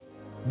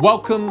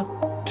Welcome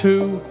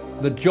to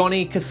the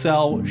Johnny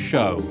Cassell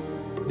Show.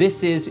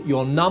 This is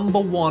your number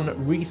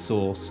one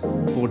resource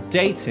for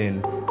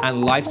dating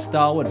and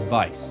lifestyle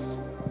advice.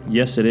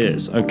 Yes, it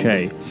is.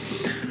 Okay.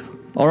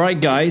 All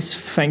right, guys.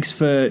 Thanks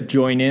for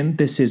joining.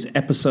 This is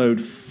episode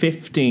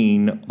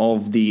 15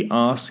 of the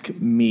Ask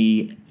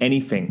Me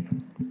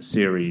Anything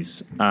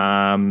series.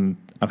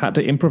 I've had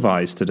to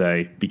improvise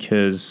today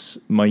because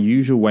my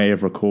usual way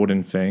of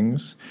recording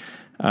things,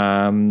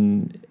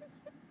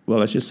 well,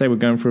 let's just say we're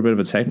going through a bit of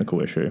a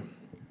technical issue.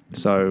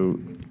 So,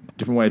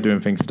 different way of doing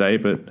things today,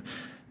 but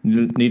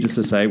needless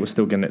to say, we're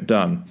still getting it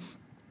done.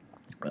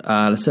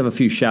 Let's have a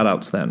few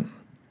shout-outs then.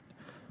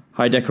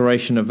 Hi,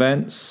 Decoration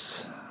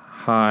Events.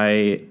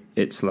 Hi,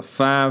 It's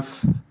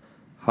LaFav.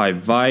 Hi,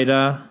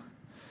 Vida.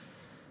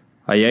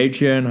 Hi,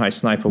 Adrian. Hi,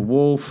 Sniper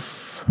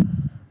Wolf.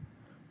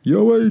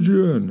 Yo,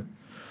 Adrian.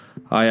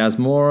 Hi,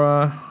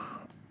 Asmora.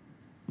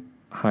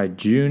 Hi,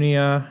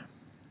 Junior.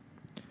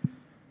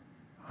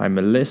 Hi,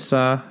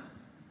 Melissa.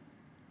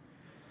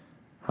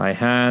 Hi,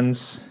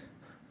 Hans.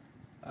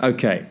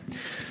 Okay.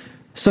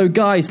 So,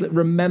 guys,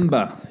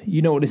 remember,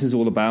 you know what this is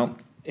all about.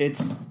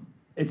 It's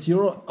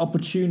your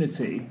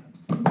opportunity.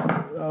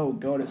 Oh,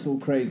 God, it's all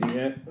crazy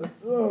here.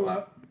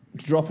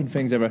 Dropping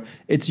things everywhere.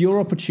 It's your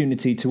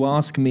opportunity to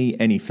ask me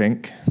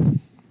anything,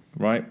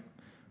 right?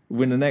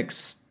 Within the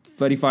next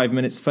 35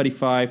 minutes, 30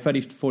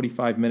 to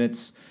 45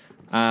 minutes,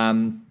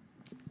 I'm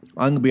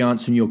going to be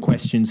answering your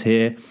questions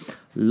here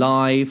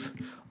live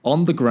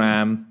on the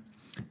gram.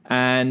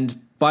 And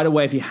by the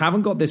way, if you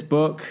haven't got this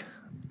book,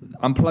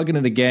 I'm plugging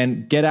it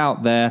again. Get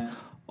out there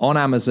on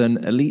Amazon,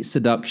 Elite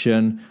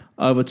Seduction,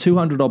 over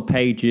 200 odd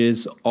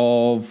pages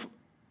of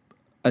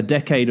a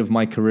decade of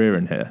my career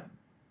in here,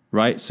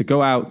 right? So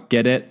go out,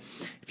 get it.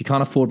 If you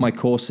can't afford my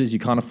courses, you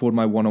can't afford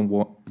my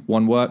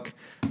one-on-one work,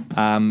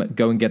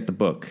 go and get the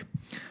book.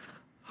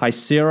 Hi,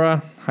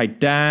 Sarah. Hi,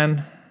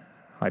 Dan.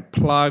 Hi,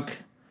 Plug.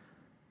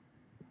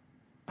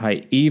 Hi,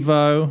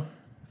 Evo.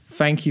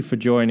 Thank you for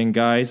joining,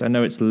 guys. I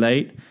know it's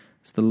late.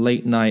 It's the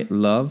late night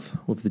love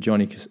with the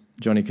Johnny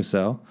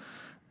Cassell.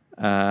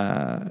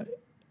 How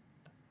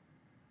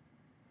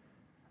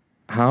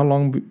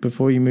long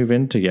before you move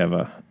in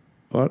together?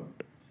 What?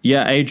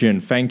 Yeah,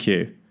 Adrian, thank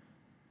you.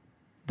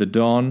 The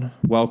Don,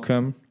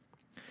 welcome.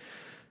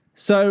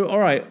 So, all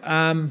right.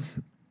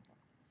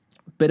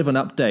 Bit of an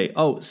update.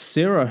 Oh,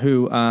 Sarah,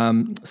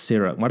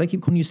 Sarah. Why do I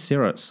keep calling you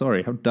Sarah?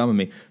 Sorry, how dumb of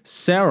me.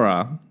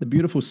 Sarah, the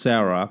beautiful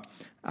Sarah.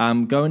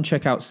 Go and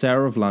check out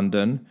Sarah of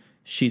London.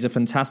 She's a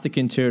fantastic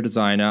interior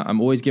designer.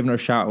 I'm always giving her a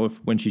shout out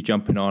when she's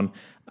jumping on.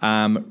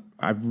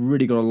 I've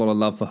really got a lot of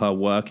love for her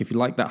work. If you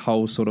like that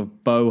whole sort of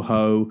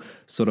boho,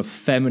 sort of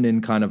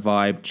feminine kind of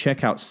vibe,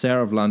 check out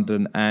Sarah of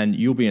London and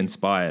you'll be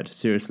inspired.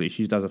 Seriously,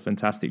 she does a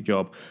fantastic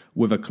job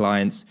with her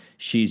clients.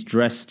 She's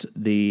dressed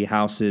the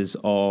houses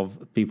of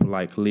people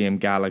like Liam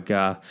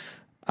Gallagher,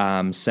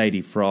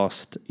 Sadie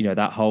Frost, you know,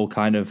 that whole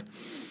kind of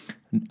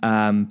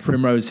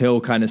Primrose Hill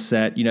kind of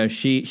set. You know,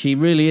 she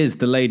really is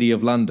the lady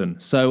of London.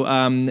 So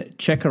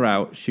check her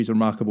out. She's a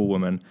remarkable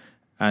woman.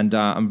 And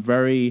I'm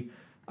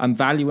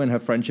valuing her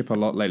friendship a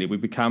lot lately. We've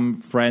become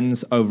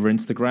friends over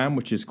Instagram,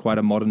 which is quite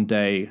a modern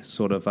day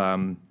sort of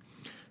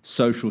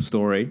social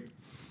story.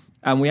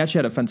 And we actually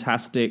had a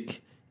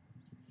fantastic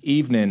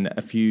evening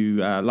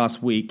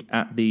last week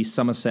at the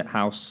Somerset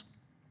House.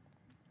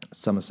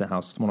 What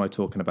am I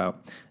talking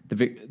about?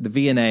 The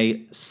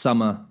V&A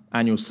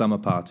annual summer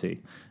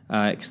party.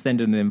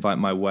 Extended an invite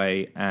my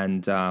way,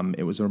 and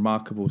it was a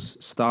remarkable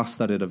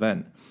star-studded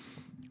event.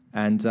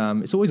 And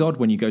it's always odd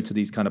when you go to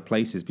these kind of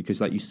places because,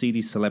 like, you see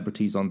these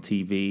celebrities on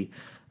TV.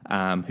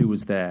 Who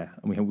was there?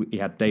 And we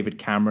had David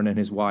Cameron and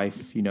his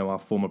wife, you know, our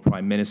former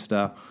prime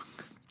minister.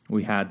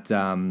 We had,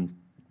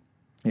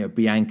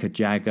 Bianca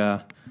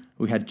Jagger.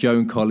 We had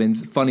Joan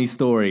Collins. Funny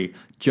story.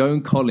 Joan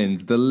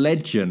Collins, the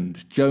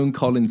legend. Joan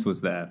Collins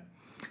was there.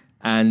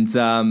 And,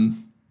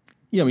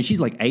 she's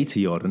like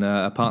 80 odd, and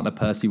her partner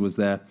Percy was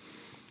there.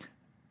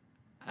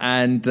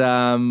 And,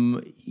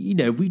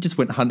 we just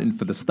went hunting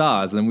for the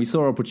stars, and we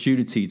saw an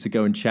opportunity to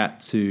go and chat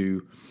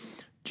to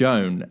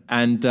Joan.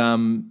 And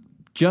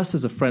just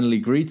as a friendly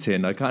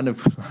greeting, I kind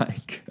of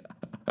like...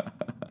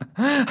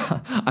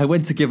 I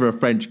went to give her a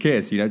French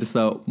kiss, just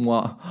so,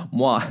 moi,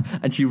 moi.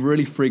 And she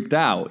really freaked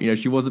out.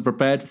 She wasn't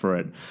prepared for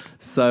it.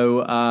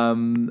 So,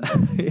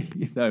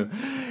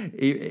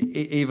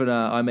 even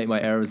I make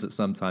my errors at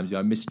sometimes.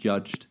 I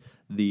misjudged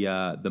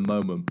the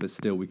moment, but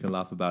still we can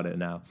laugh about it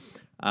now.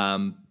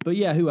 But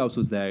yeah, who else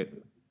was there?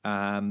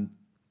 Graham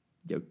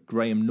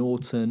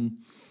Norton,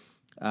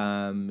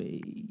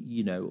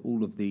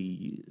 all of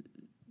the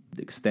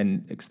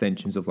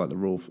extensions of like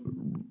the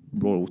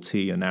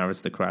royalty and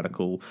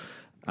aristocratical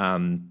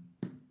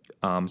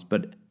arms.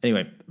 But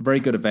anyway, very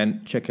good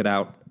event. Check it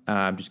out.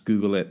 Just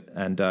Google it,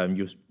 and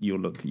you'll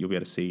be able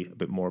to see a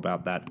bit more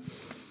about that.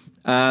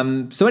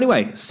 So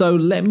anyway,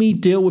 let me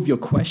deal with your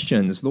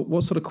questions.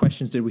 What sort of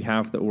questions did we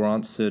have that were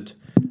answered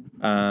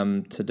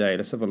today?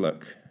 Let's have a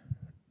look.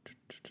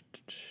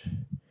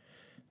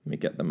 Let me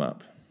get them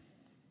up.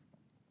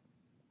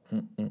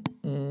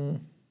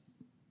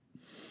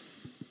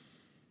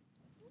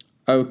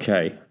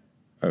 Okay.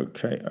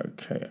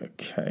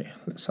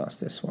 Let's ask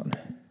this one.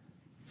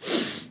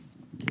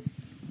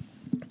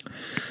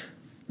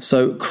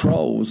 So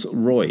Kroll's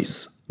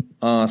Royce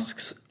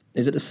asks,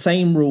 is it the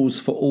same rules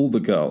for all the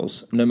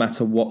girls, no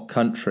matter what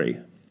country?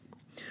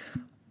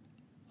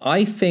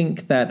 I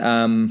think that,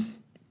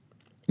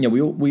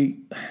 we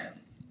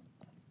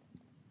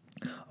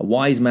a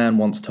wise man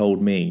once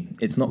told me,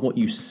 it's not what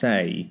you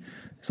say,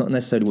 it's not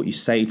necessarily what you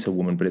say to a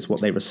woman, but it's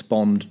what they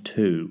respond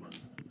to,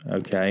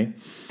 okay?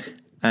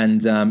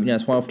 And,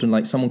 it's why often,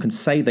 like, someone can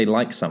say they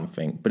like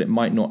something, but it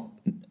might not,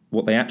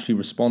 what they actually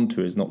respond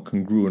to is not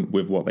congruent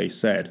with what they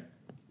said.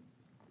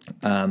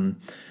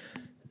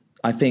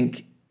 I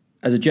think,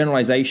 as a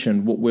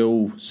generalization, what we're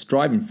all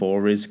striving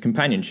for is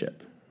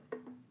companionship,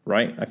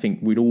 right? I think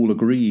we'd all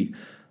agree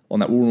on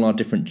that. We're all on our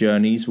different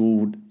journeys. We're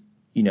all,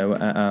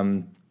 at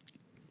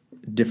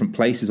different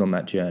places on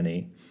that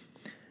journey.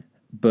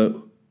 But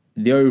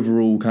the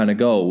overall kind of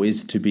goal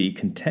is to be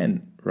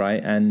content,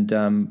 right?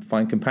 And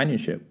find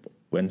companionship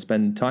when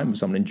spend time with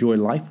someone, enjoy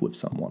life with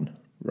someone,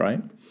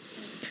 right?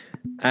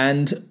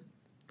 And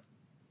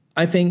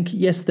I think,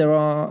 yes, there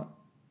are,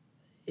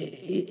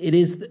 it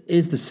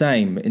is the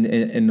same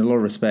in a lot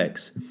of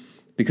respects,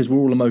 because we're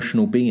all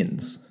emotional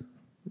beings,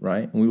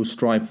 right? And we all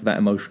strive for that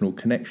emotional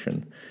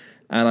connection.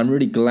 And I'm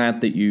really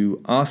glad that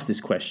you asked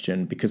this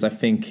question, because I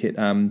think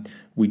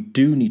we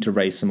do need to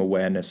raise some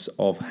awareness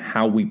of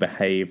how we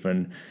behave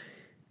and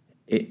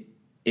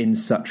in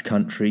such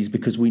countries,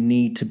 because we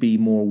need to be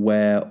more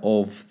aware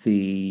of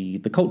the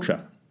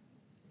culture,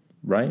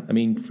 right? I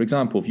mean, for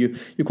example, if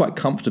you're quite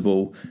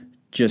comfortable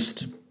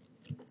just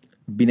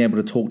being able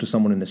to talk to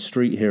someone in the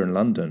street here in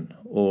London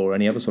or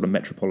any other sort of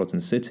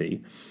metropolitan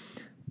city,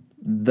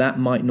 that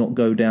might not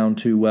go down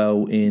too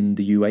well in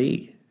the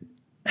UAE,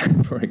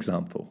 for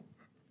example,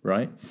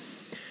 right?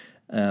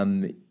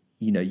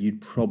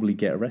 You'd probably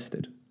get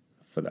arrested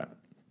for that.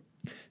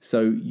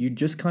 So you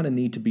just kind of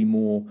need to be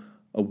more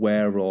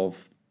aware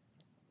of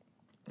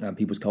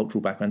people's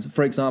cultural backgrounds.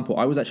 For example,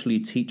 I was actually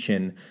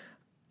teaching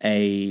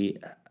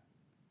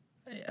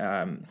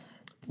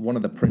one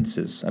of the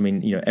princes. I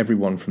mean,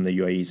 everyone from the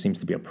UAE seems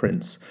to be a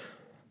prince,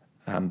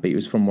 but he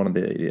was from one of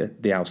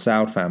the Al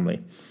Saud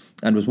family,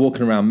 and was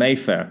walking around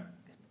Mayfair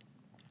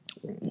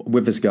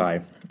with this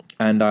guy,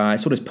 and I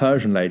saw this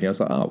Persian lady. I was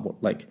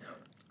like,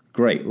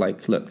 great,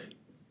 like, look,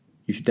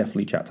 you should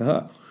definitely chat to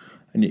her.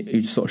 And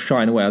he just sort of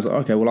shying away. I was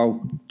like, okay, well,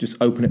 I'll just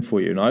open it for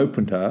you. And I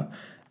opened her,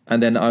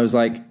 and then I was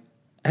like,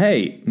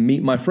 hey,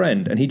 meet my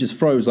friend. And he just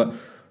froze like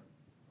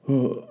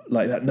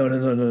that.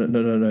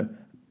 No.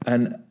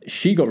 And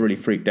she got really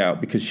freaked out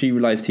because she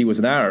realized he was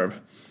an Arab,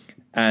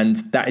 and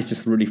that is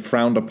just really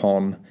frowned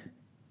upon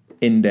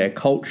in their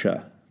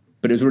culture.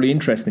 But it was really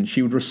interesting.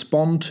 She would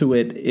respond to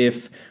it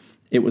if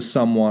it was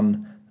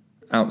someone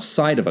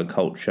outside of her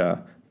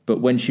culture,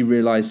 but when she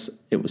realized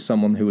it was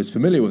someone who was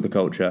familiar with the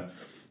culture,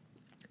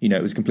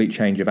 it was a complete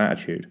change of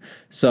attitude.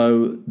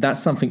 So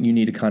that's something you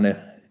need to kind of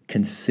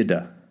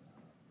consider,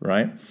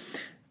 right?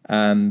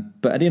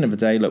 But at the end of the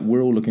day, look,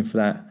 we're all looking for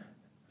that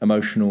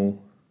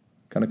emotional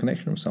kind of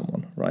connection with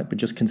someone, right? But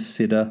just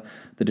consider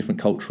the different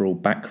cultural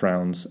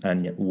backgrounds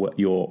and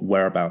your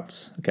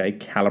whereabouts, okay?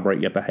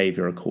 Calibrate your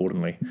behavior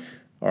accordingly.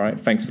 All right,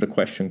 thanks for the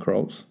question,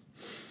 Krolls.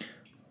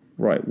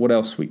 Right, what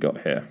else we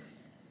got here?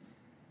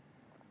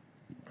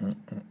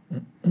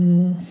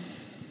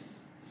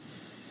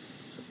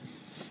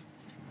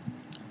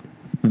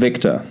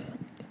 Victor,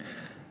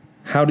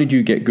 how did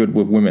you get good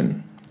with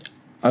women?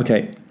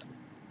 Okay,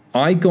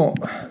 I got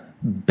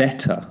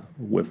better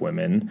with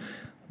women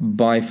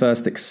by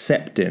first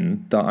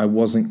accepting that I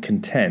wasn't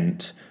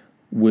content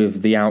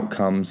with the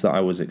outcomes that I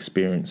was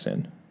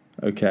experiencing.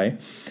 Okay,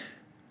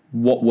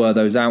 what were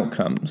those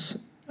outcomes?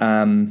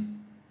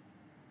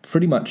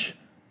 Pretty much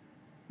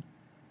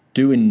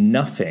doing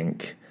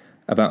nothing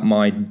about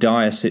my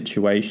dire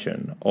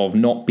situation of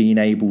not being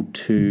able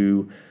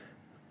to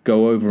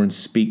go over and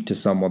speak to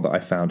someone that I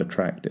found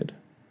attracted,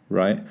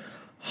 right?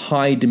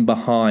 Hiding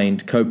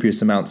behind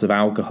copious amounts of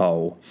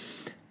alcohol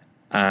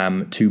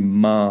to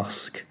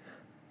mask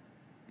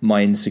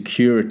my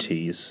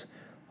insecurities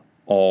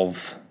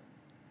of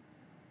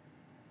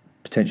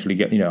potentially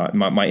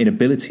my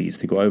inabilities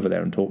to go over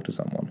there and talk to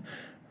someone,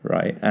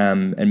 right?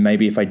 And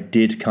maybe if I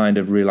did kind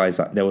of realize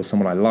that there was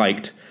someone I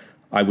liked,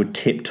 I would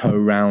tiptoe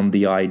around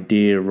the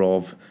idea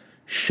of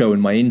showing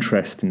my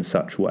interest in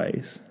such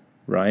ways,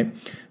 right?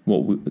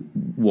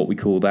 What we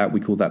call that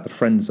the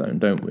friend zone,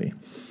 don't we?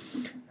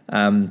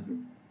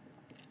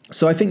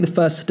 So I think the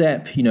first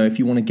step, if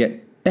you want to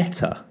get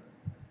better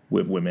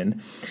with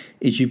women,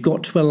 is you've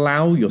got to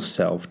allow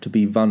yourself to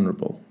be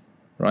vulnerable,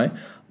 right?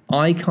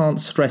 I can't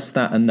stress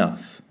that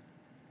enough,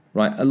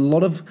 right?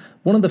 One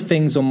of the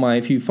things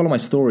if you follow my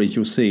stories,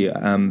 you'll see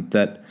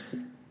that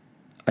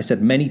I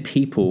said many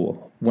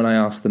people, when I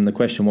asked them the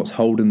question, what's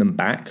holding them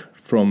back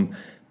from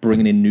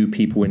bringing in new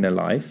people in their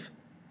life,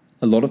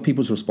 a lot of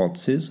people's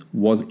responses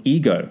was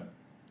ego.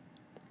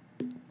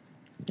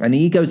 And the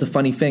ego is a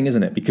funny thing,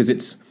 isn't it? Because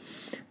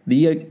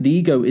the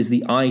ego is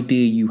the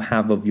idea you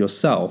have of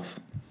yourself.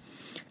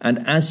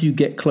 And as you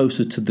get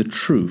closer to the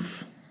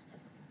truth,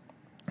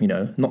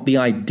 not the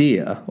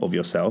idea of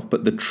yourself,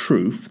 but the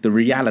truth, the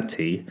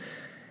reality,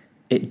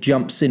 it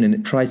jumps in and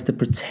it tries to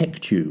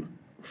protect you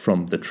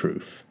from the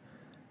truth.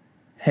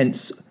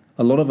 Hence,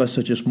 a lot of us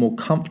are just more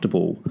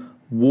comfortable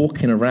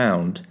walking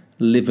around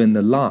living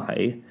the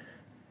lie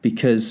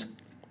because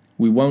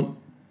we won't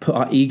put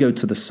our ego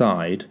to the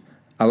side,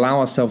 allow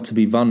ourselves to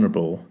be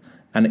vulnerable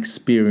and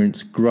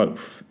experience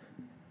growth,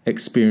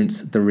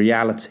 experience the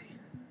reality.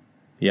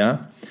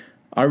 Yeah?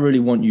 I really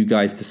want you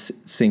guys to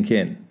sink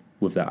in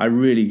with that. I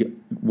really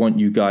want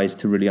you guys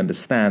to really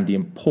understand the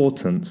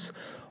importance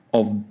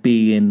of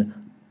being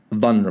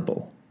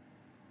vulnerable.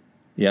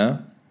 Yeah?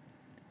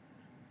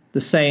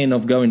 The saying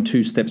of going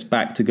 2 steps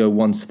back to go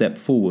 1 step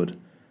forward,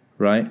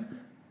 right?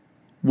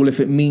 Well, if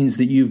it means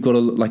that you've got to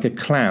look like a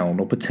clown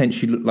or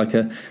potentially look like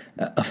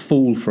a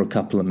fool for a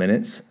couple of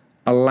minutes,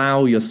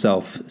 allow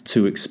yourself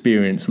to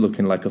experience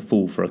looking like a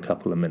fool for a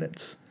couple of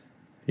minutes.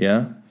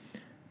 Yeah?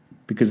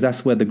 Because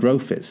that's where the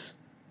growth is.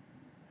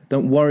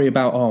 Don't worry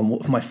about,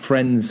 what if my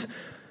friends,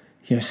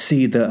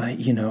 see that,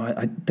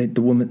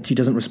 the woman, she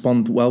doesn't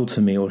respond well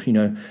to me, or,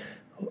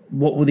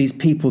 what will these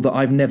people that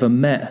I've never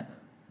met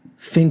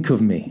think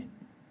of me?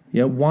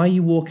 Why are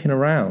you walking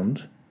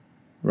around,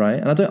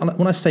 right? And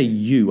when I say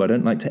you, I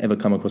don't like to ever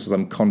come across as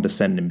I'm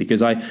condescending,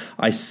 because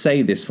I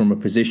say this from a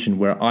position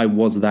where I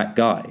was that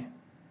guy,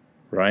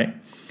 right?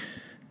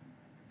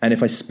 And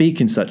if I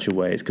speak in such a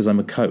way, it's because I'm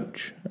a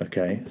coach,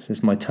 okay? So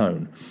it's my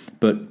tone.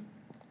 But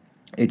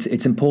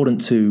it's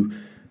important to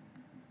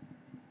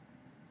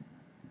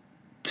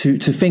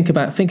think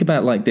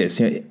about like this.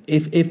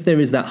 If there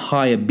is that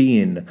higher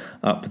being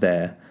up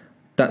there,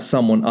 that's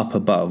someone up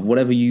above,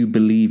 whatever you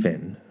believe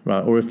in,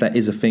 right? Or if that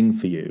is a thing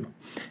for you,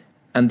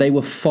 and they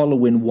were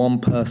following one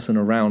person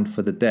around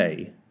for the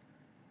day,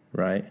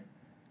 right?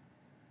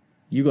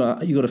 You got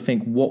to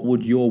think, what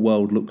would your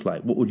world look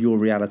like? What would your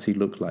reality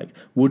look like?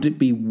 Would it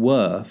be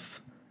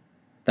worth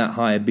that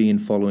higher being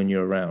following you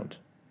around?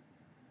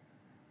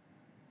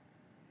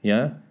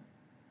 Yeah?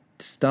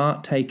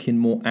 Start taking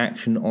more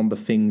action on the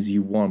things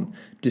you want.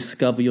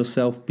 Discover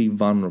yourself, be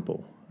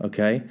vulnerable,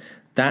 okay?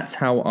 That's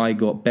how I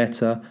got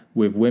better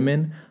with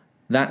women.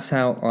 That's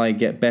how I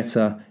get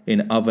better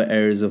in other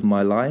areas of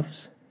my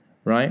life,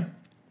 right?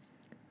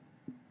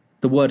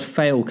 The word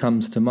fail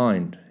comes to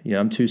mind.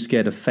 I'm too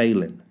scared of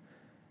failing.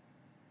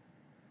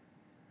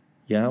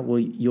 Yeah, well,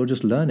 you're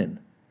just learning.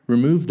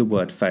 Remove the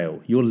word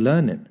fail. You're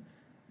learning.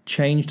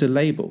 Change the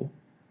label.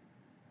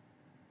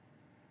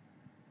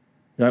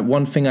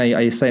 One thing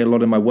I say a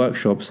lot in my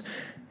workshops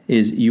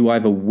is you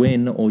either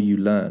win or you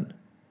learn,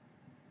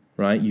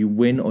 right? You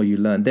win or you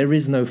learn. There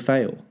is no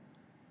fail.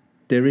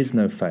 There is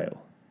no fail,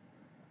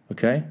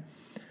 okay?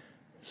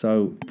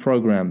 So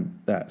program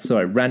that.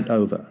 Sorry, rant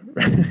over.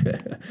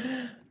 But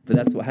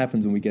that's what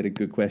happens when we get a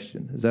good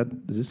question. Is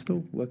this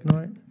still working all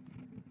right?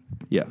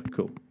 Yeah,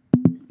 cool.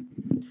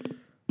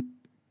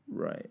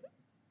 Right.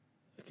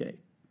 Okay,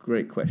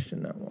 great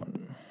question, that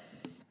one.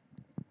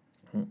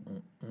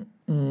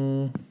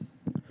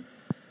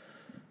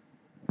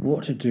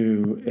 What to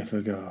do if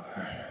a guy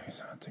is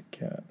hard to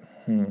get?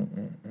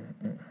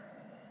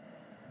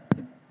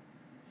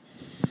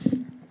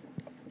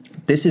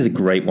 This is a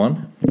great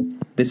one.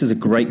 This is a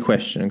great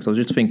question, because I was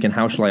just thinking,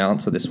 how shall I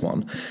answer this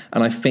one?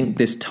 And I think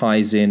this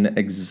ties in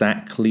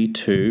exactly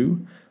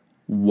to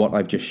what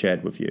I've just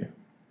shared with you,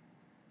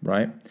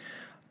 right?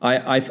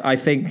 I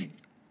think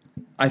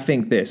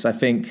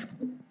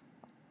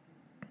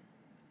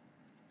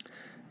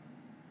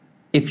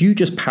if you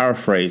just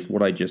paraphrase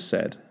what I just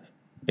said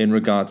in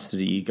regards to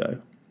the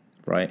ego,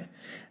 right?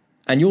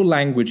 And your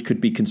language could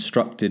be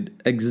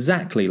constructed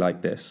exactly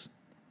like this.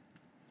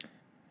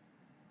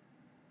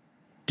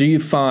 Do you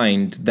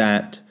find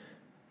that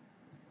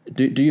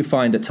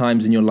at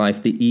times in your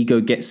life the ego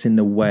gets in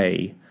the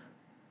way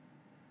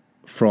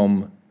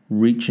from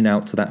reaching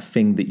out to that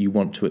thing that you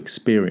want to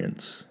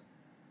experience?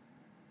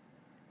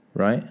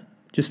 Right?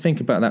 Just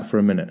think about that for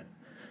a minute.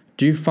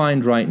 Do you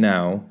find right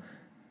now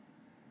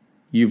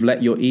you've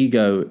let your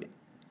ego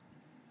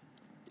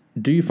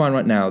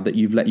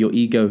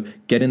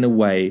get in the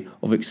way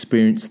of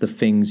experience the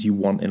things you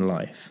want in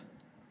life,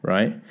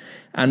 right?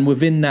 And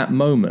within that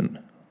moment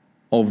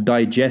of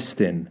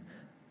digesting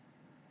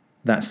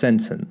that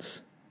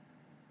sentence,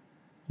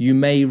 you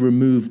may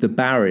remove the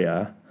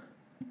barrier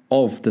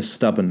of the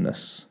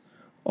stubbornness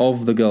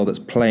of the girl that's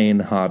playing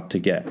hard to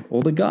get,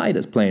 or the guy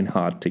that's playing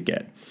hard to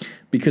get,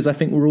 because I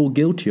think we're all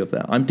guilty of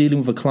that. I'm dealing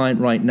with a client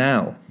right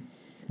now,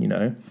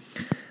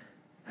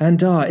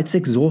 and it's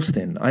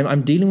exhausting.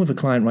 I'm dealing with a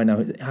client right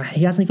now.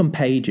 He hasn't even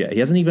paid yet. He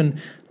hasn't even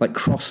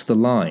crossed the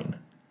line,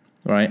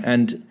 right?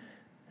 And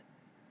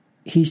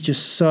he's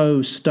just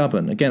so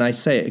stubborn. Again, I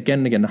say it again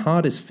and again. The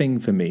hardest thing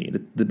for me,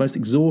 the most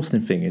exhausting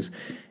thing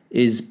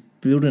is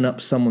building up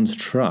someone's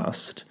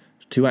trust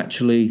to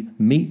actually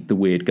meet the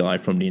weird guy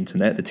from the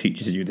internet that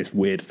teaches you this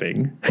weird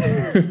thing.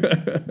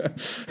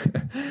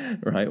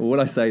 Right? Well, when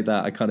I say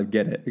that, I kind of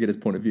get it. I get his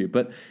point of view.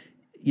 But,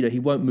 he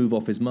won't move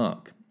off his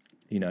mark.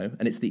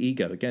 and it's the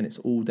ego. Again, it's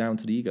all down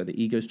to the ego.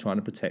 The ego's trying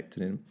to protect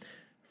him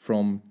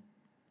from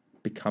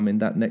becoming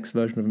that next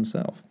version of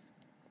himself.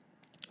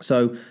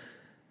 So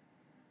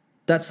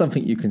that's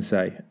something you can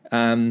say.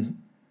 A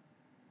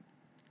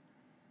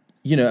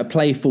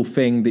playful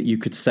thing that you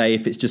could say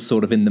if it's just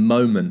sort of in the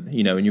moment,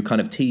 and you're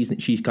kind of teasing,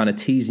 she's kind of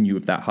teasing you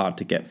with that hard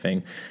to get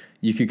thing.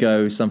 You could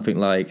go something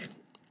like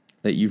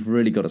that you've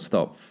really got to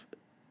stop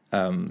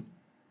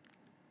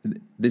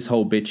this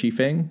whole bitchy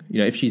thing.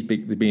 If she's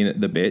being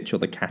the bitch or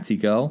the catty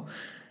girl,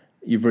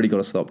 you've really got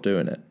to stop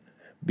doing it,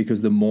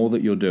 because the more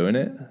that you're doing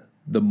it,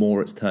 the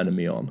more it's turning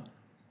me on,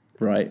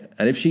 right?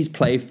 And if she's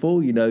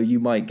playful, you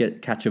might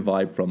catch a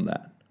vibe from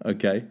that.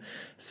 Okay,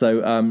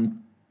 so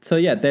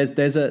yeah,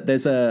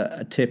 there's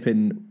a tip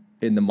in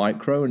the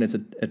micro, and there's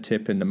a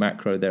tip in the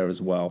macro there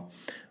as well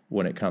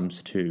when it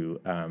comes to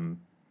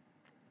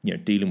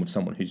dealing with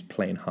someone who's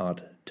playing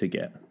hard to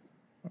get.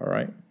 All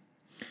right.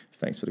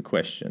 Thanks for the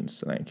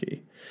questions. Thank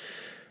you.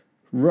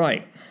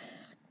 Right.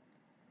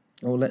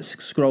 Well, let's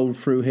scroll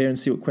through here and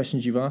see what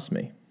questions you've asked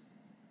me.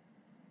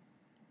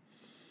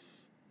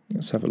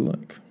 Let's have a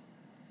look.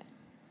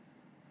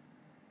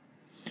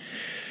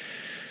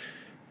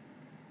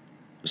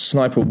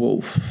 Sniper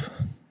Wolf.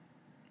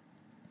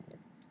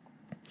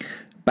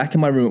 Back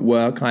in my room at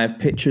work, I have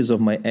pictures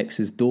of my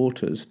ex's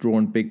daughters,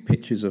 drawn big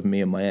pictures of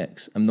me and my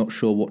ex. I'm not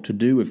sure what to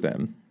do with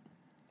them.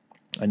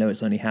 I know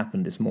it's only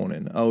happened this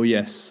morning. Oh,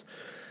 yes.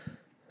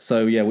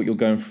 So, yeah, what you're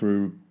going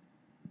through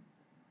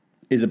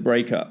is a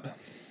breakup.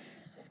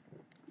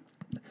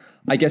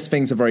 I guess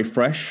things are very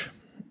fresh.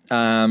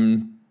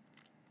 And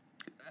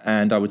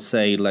I would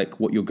say,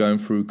 like, what you're going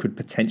through could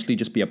potentially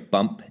just be a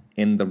bump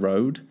in the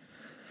road.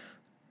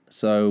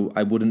 So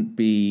I wouldn't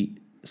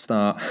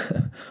start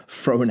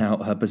throwing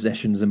out her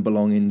possessions and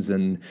belongings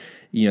and,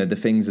 the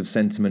things of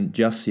sentiment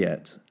just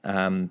yet.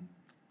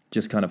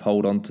 Just kind of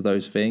hold on to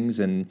those things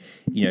and,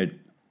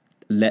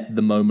 let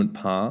the moment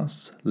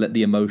pass, let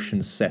the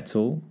emotions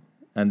settle.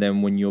 And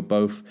then when you're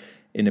both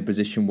in a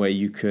position where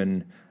you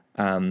can,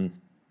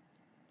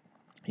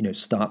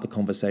 start the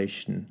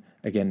conversation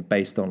again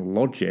based on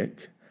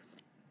logic,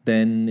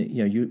 then,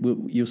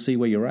 you'll see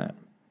where you're at.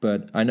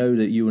 But I know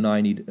that you and I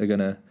are going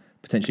to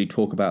potentially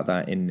talk about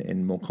that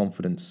in more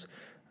confidence,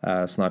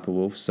 Sniper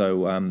Wolf.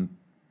 So, I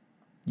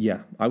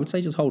would say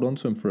just hold on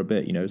to him for a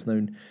bit. There's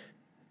no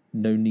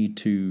need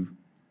to,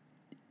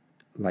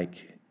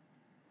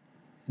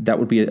 that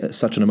would be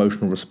such an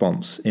emotional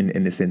response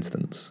in this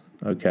instance,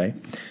 okay?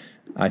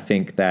 I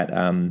think that,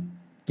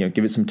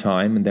 give it some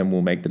time, and then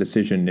we'll make the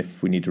decision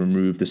if we need to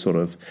remove the sort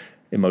of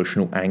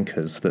emotional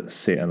anchors that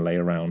sit and lay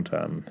around,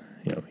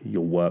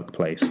 your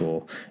workplace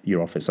or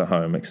your office at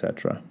home,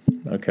 etc.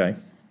 Okay.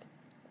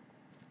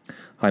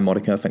 Hi,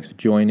 Monica. Thanks for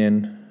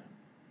joining.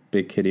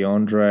 Big Kitty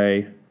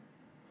Andre.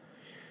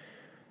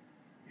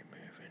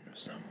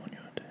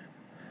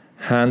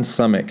 Hans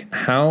Summit.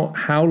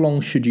 How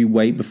long should you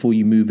wait before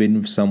you move in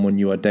with someone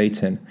you are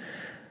dating?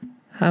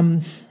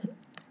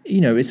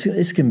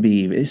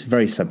 It's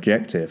very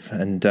subjective,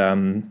 and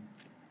I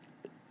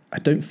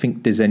don't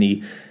think there's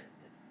any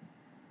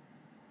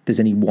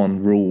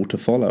one rule to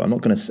follow. I'm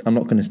not going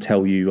to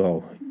tell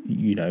you,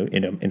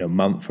 in a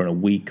month or in a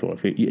week, or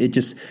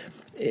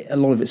a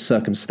lot of it's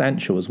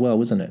circumstantial as well,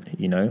 isn't it?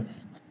 You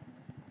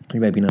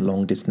may be in a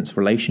long distance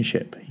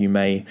relationship. You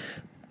may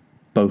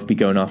both be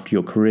going after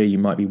your career. You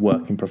might be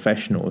working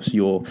professionals.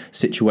 Your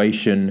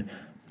situation,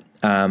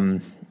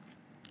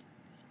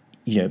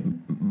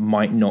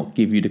 might not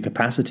give you the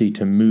capacity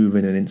to move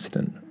in an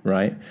instant,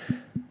 right?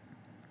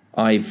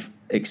 I've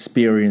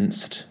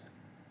experienced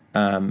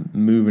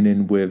moving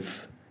in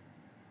with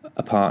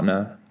a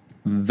partner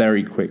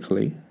very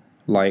quickly,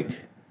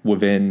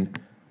 within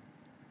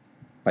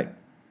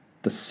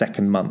the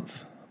second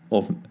month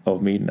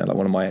of meeting her.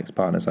 One of my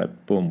ex-partners,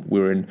 boom, we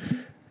were in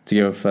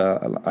together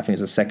for, I think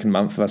it's the second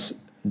month of us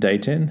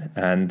dating,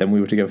 and then we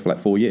were together for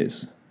 4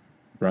 years,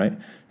 right?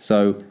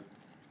 So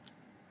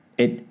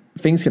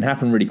things can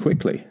happen really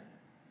quickly,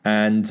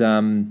 and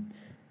there's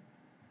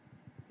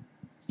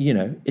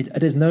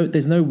not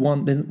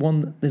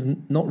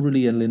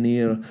really a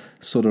linear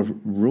sort of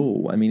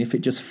rule. I mean, if it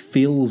just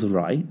feels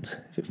right,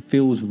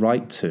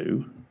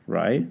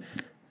 right,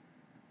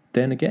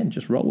 then again,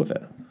 just roll with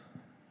it.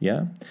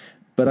 Yeah.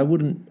 But I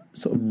wouldn't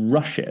sort of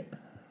rush it.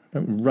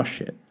 Don't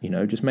rush it.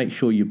 Just make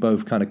sure you're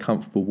both kind of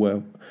comfortable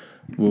with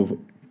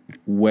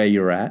where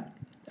you're at,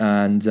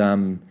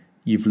 and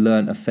you've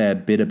learned a fair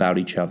bit about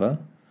each other.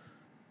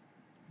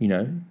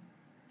 You're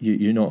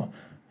not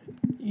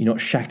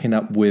shacking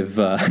up with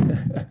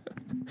a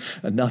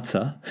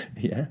nutter,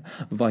 yeah,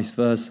 vice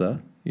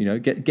versa.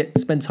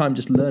 Spend time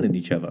just learning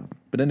each other.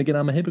 But then again,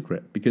 I'm a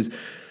hypocrite because,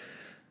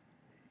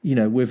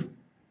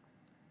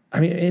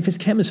 if it's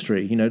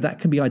chemistry, that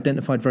can be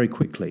identified very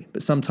quickly.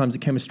 But sometimes the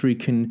chemistry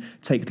can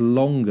take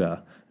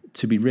longer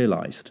to be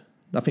realized.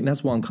 I think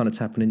that's what I'm kind of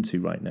tapping into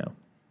right now.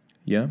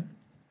 Yeah?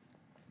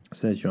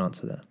 So there's your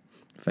answer there.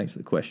 Thanks for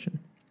the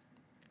question.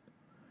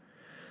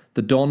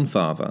 The Don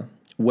Father.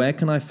 Where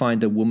can I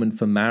find a woman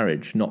for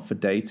marriage, not for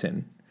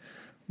dating?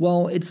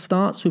 Well, it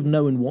starts with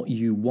knowing what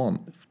you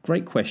want.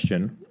 Great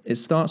question. It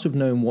starts with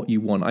knowing what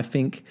you want. I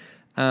think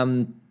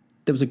there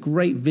was a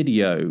great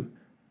video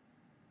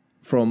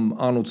from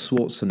Arnold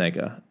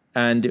Schwarzenegger,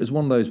 and it was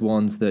one of those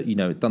ones that, you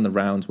know, done the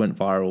rounds, went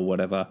viral,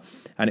 whatever,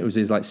 and it was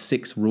his like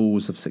 6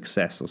 rules of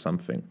success or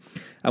something.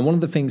 And one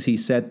of the things he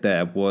said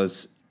there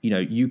was, you know,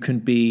 you've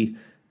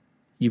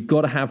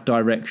got to have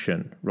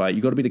direction, right?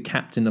 You've got to be the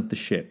captain of the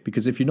ship,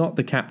 because if you're not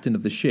the captain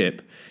of the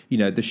ship, you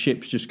know, the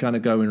ship's just kind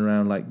of going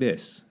around like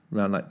this,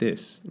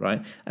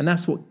 right? And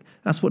that's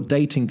what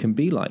dating can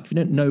be like. If you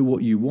don't know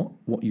what you want,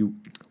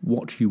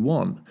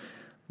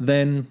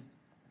 then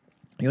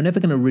you're never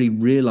going to really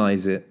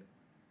realize it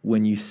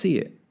when you see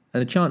it.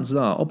 And the chances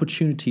are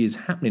opportunity is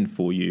happening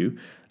for you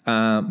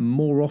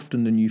more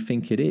often than you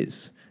think it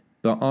is.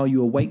 But are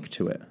you awake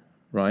to it,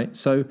 right?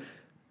 So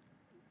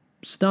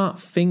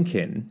start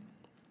thinking.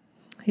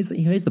 Here's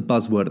the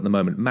buzzword at the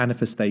moment,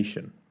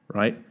 manifestation,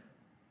 right?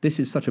 This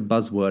is such a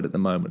buzzword at the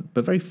moment,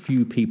 but very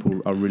few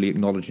people are really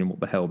acknowledging what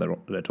the hell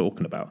they're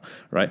talking about,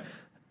 right?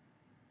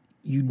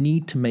 You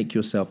need to make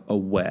yourself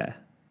aware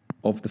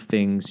of the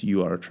things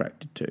you are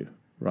attracted to,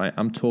 right?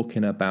 I'm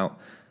talking about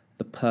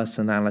the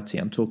personality.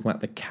 I'm talking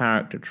about the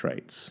character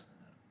traits,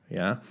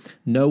 yeah?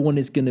 No one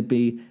is going to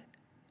be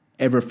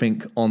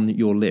everything on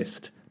your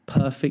list.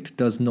 Perfect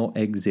does not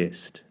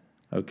exist,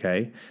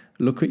 okay?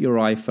 Look at your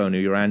iPhone or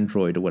your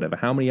Android or whatever.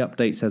 How many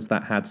updates has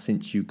that had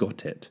since you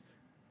got it?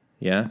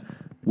 Yeah?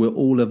 We're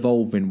all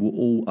evolving. We're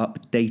all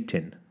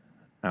updating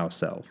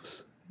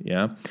ourselves.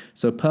 Yeah?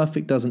 So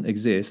perfect doesn't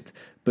exist,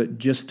 but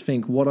just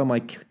think, what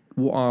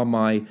are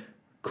my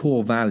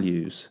core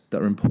values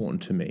that are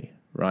important to me,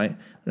 right?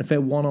 And if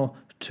they're 1 or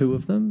 2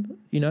 of them,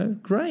 you know,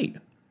 great.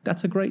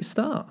 That's a great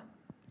start.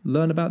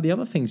 Learn about the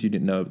other things you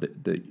didn't know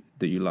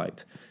that you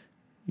liked.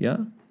 Yeah?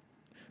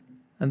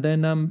 And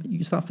then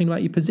you start thinking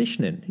about your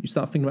positioning. You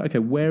start thinking about, okay,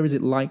 where is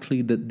it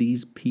likely that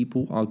these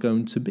people are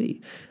going to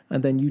be?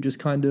 And then you just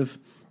kind of,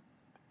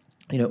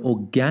 you know,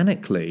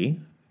 organically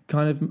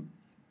kind of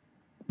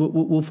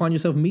will find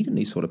yourself meeting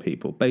these sort of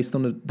people based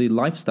on the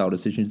lifestyle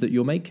decisions that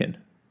you're making,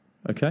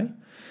 okay?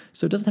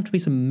 So it doesn't have to be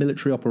some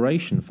military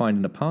operation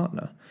finding a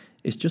partner.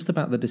 It's just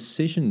about the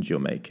decisions you're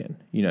making.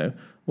 You know,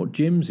 what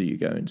gyms are you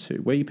going to?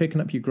 Where are you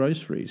picking up your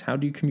groceries? How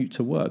do you commute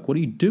to work? What are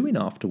you doing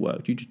after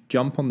work? Do you just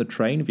jump on the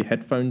train with your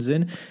headphones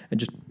in and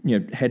just, you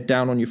know, head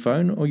down on your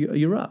phone, or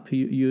you're up?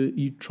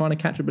 You're trying to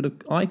catch a bit of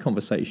eye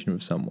conversation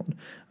with someone?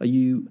 Are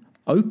you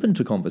open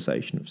to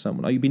conversation with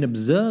someone? Are you being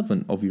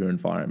observant of your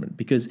environment?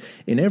 Because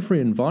in every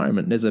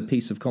environment, there's a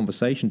piece of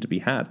conversation to be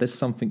had. There's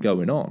something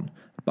going on.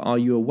 But are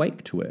you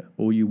awake to it?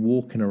 Or are you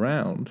walking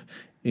around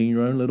in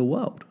your own little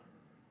world?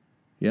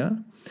 Yeah?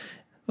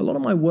 A lot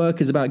of my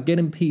work is about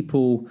getting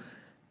people,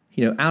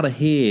 you know, out of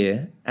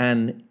here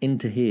and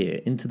into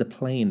here, into the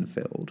playing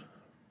field.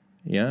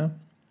 Yeah?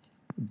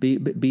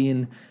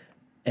 Being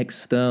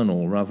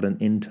external rather than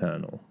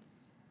internal.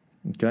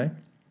 Okay?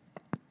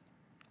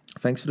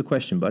 Thanks for the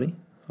question, buddy.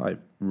 Hi,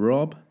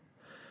 Rob.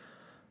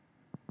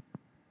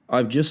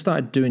 I've just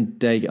started doing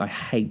day. I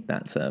hate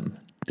that term,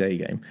 day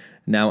game.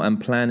 Now I'm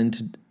planning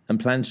to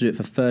do it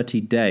for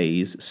 30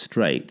 days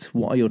straight.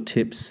 What are your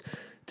tips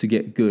to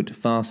get good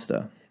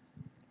faster?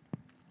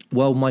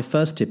 Well, my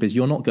first tip is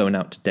you're not going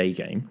out to day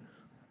game.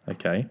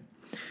 Okay.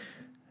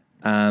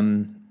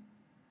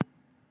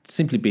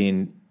 Simply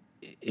being,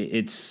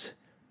 it's.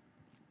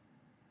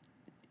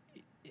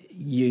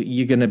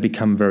 You're going to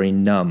become very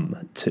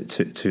numb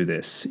to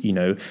this. You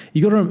know,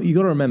 you got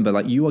to remember,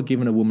 like, you are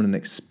giving a woman an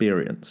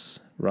experience,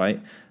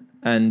 right?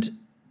 And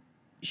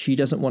she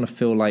doesn't want to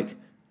feel like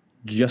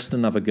just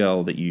another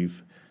girl that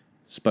you've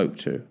spoke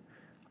to.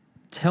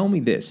 Tell me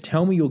this.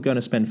 Tell me you're going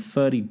to spend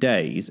 30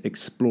 days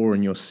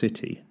exploring your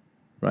city,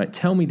 right?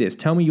 Tell me this.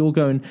 Tell me you're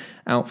going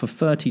out for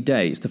 30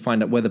 days to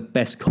find out where the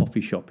best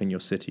coffee shop in your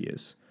city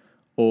is,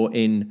 or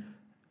in,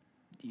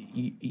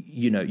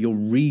 you know, your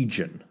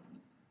region.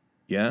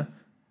 Yeah?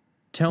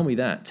 Tell me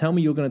that. Tell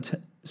me you're going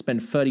to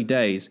spend 30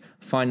 days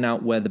finding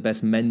out where the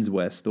best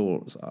menswear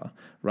stores are,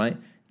 right?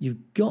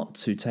 You've got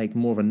to take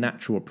more of a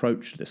natural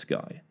approach to this,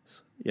 guy.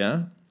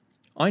 Yeah?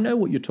 I know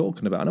what you're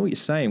talking about. I know what you're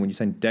saying when you're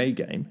saying day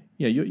game.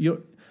 You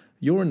know,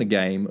 you're in the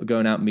game of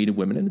going out meeting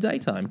women in the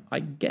daytime.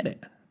 I get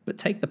it. But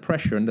take the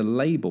pressure and the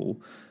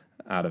label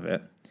out of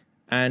it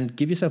and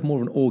give yourself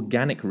more of an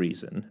organic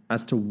reason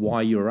as to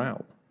why you're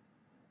out,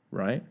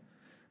 right?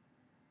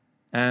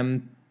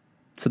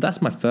 So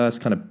that's my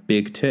first kind of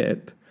big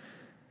tip.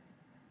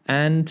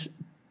 And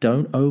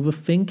don't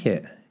overthink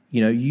it.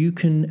 You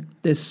know,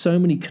 there's so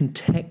many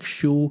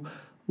contextual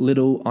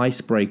little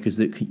icebreakers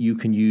that you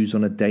can use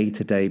on a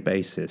day-to-day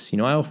basis. You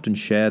know, I often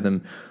share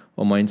them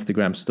on my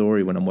Instagram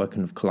story when I'm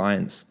working with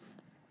clients,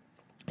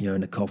 you know,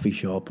 in a coffee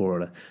shop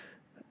or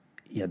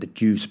at the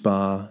juice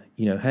bar.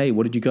 You know, hey,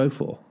 what did you go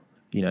for?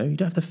 You know, you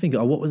don't have to think,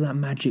 oh, what was that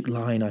magic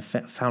line I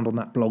found on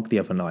that blog the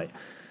other night?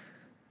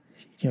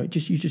 You know,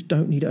 you just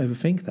don't need to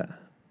overthink that.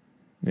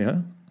 Yeah.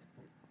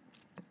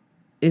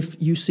 If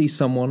you see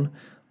someone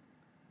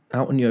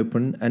out in the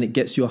open and it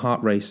gets your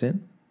heart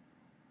racing,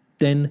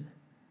 then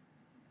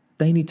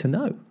they need to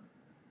know.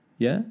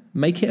 Yeah?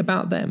 Make it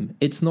about them.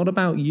 It's not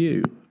about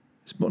you.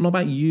 It's not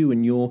about you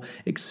and your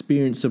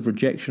experience of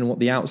rejection and what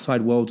the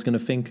outside world's going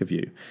to think of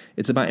you.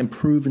 It's about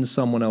improving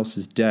someone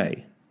else's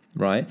day,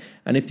 right?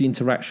 And if the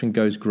interaction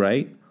goes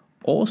great,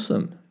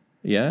 awesome.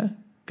 Yeah?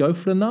 Go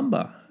for the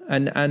number.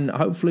 And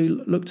hopefully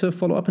look to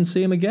follow up and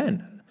see him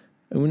again.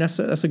 I mean, that's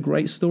a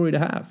great story to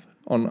have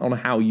on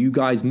how you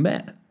guys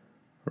met,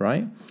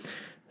 right?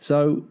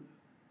 So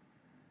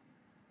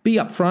be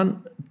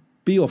upfront,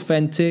 be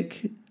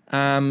authentic.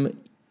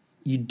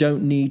 You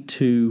don't need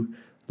to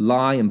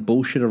lie and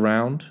bullshit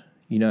around.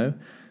 You know,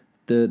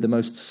 the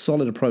most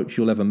solid approach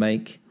you'll ever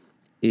make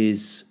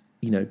is,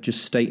 you know,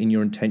 just stating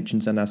your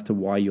intentions and as to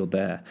why you're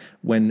there.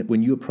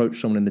 When you approach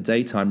someone in the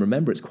daytime,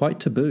 remember, it's quite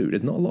taboo.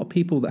 There's not a lot of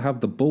people that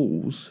have the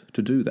balls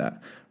to do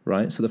that,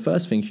 right? So the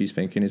first thing she's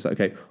thinking is,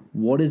 okay,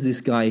 what is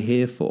this guy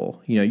here for?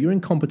 You know, you're in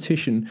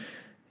competition.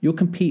 You're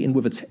competing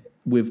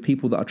with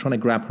people that are trying to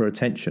grab her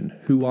attention.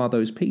 Who are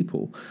those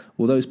people?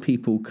 Well, those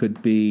people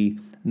could be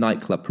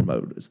nightclub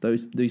promoters.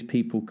 These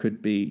people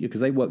could be,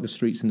 because they work the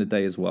streets in the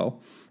day as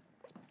well.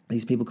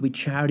 These people could be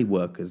charity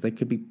workers. They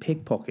could be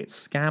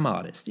pickpockets, scam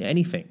artists,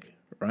 anything,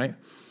 right?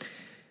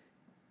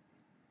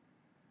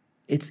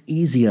 It's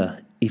easier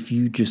if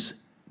you just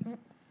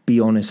be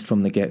honest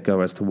from the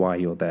get-go as to why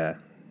you're there.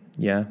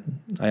 Yeah,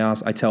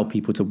 I tell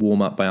people to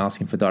warm up by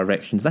asking for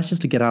directions. That's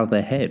just to get out of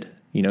their head,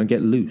 you know, and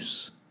get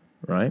loose,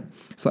 right?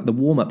 It's like the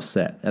warm-up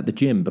set at the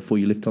gym before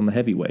you lift on the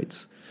heavy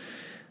weights.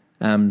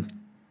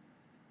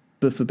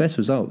 But for best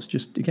results,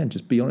 just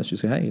be honest.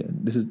 Just say, hey,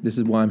 this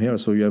is why I'm here. I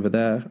saw you over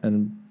there,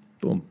 and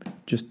boom,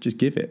 just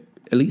give it.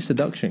 Elite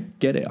Seduction,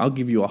 get it. I'll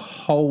give you a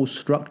whole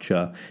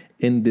structure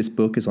in this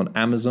book. It's on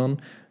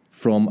Amazon,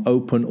 from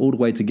open all the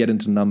way to get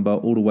into number,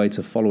 all the way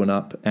to following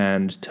up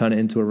and turn it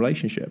into a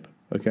relationship.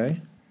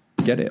 Okay,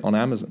 get it on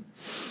Amazon.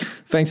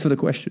 Thanks for the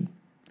question.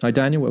 Hi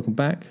Daniel, welcome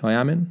back. Hi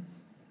Amin,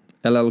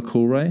 LL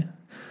Cool Ray.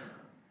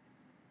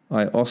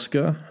 Hi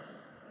Oscar.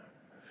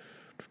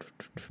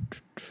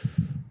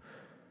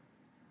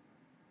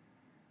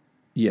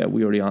 Yeah,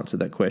 we already answered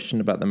that question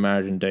about the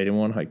marriage and dating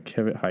one. Hi,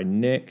 Kevin. Hi,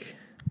 Nick.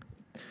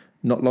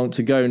 Not long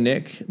to go,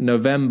 Nick.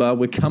 November,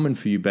 we're coming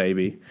for you,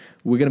 baby.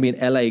 We're going to be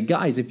in LA.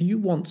 Guys, if you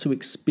want to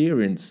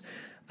experience,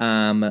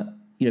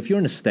 if you're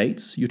in the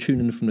States, you're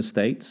tuning in from the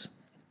States,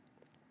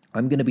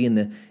 I'm going to be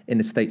in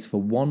the States for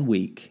 1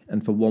 week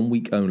and for 1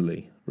 week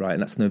only, right?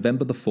 And that's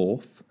November the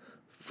 4th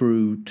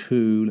through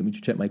to, let me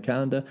just check my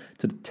calendar,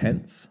 to the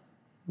 10th,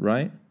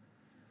 right?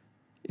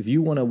 If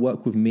you want to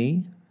work with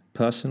me,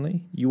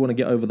 personally, you want to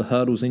get over the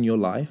hurdles in your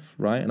life,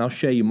 right? And I'll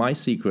share you my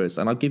secrets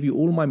and I'll give you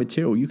all of my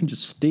material. You can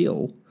just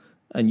steal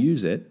and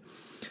use it.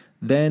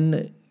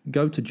 Then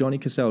go to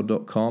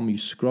johnnycassell.com. You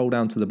scroll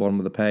down to the bottom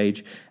of the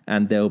page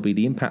and there'll be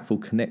the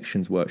Impactful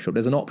Connections workshop.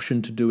 There's an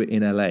option to do it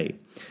in LA.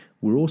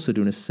 We're also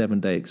doing a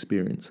 7-day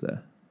experience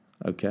there.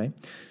 Okay.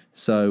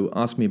 So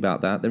ask me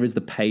about that. There is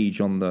the page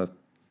on the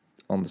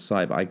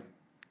site, but I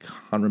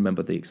can't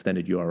remember the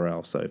extended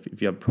URL. So if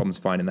you have problems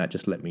finding that,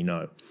 just let me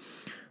know.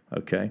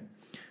 Okay.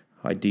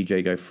 Hi,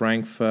 DJ Go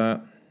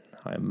Frankfurt.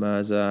 Hi,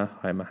 Mirza.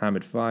 Hi,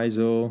 Mohammed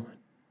Faisal.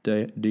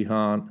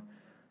 Dihan.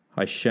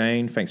 Hi,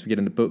 Shane. Thanks for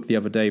getting the book the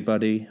other day,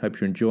 buddy. Hope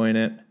you're enjoying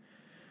it.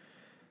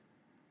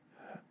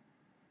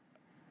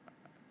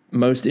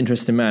 Most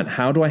interesting man.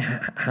 How do I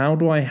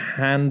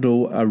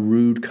handle a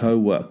rude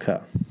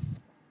coworker?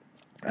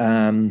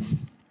 I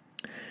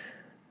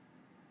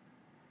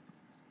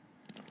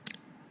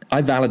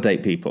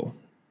validate people.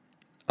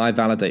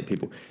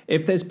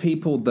 If there's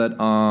people that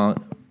are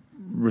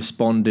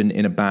responding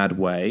in a bad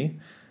way,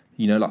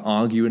 like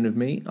arguing with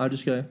me,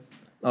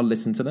 I'll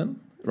listen to them,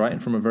 right?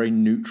 And from a very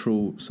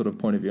neutral sort of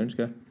point of view, and just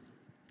go,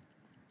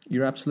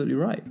 you're absolutely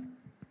right.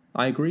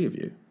 I agree with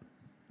you.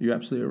 You're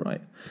absolutely right.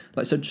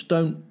 So just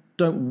don't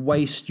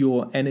waste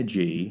your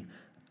energy,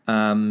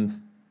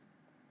 trying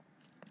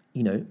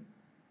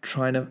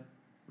to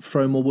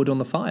throw more wood on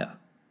the fire.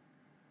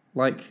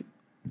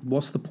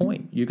 What's the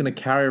point? You're going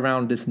to carry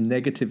around this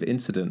negative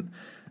incident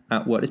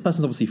at work. This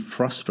person's obviously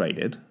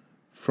frustrated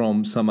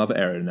from some other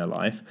area in their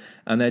life,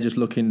 and they're just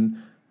looking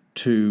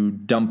to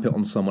dump it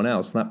on someone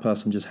else, and that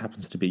person just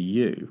happens to be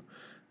you.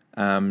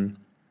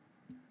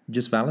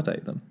 Just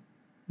validate them,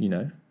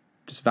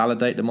 just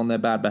validate them on their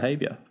bad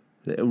behavior.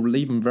 It will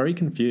leave them very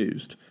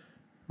confused,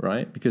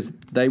 right? Because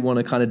they want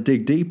to kind of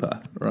dig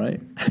deeper, right?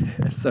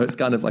 So it's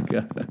kind of like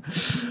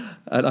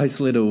a nice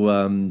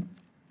little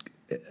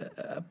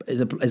is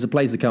a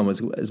place to come,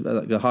 is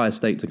like a higher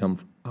place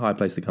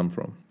to come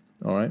from.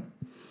 All right.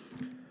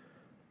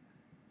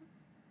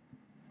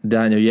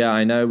 Daniel, yeah,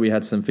 I know we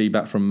had some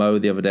feedback from Mo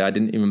the other day. I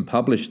didn't even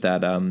publish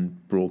that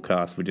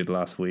broadcast we did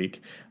last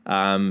week.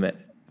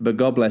 But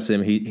God bless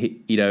him.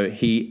 He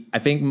I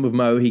think with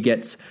Mo, he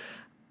gets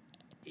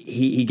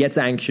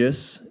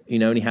anxious,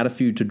 and he had a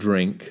few to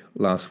drink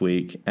last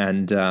week,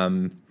 and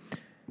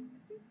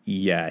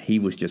he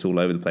was just all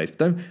over the place. But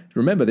don't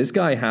remember this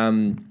guy.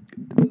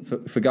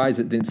 For guys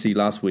that didn't see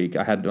last week,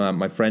 I had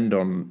my friend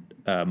on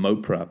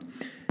Mopra,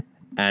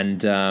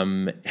 and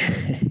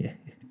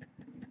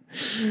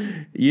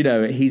You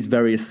know, he's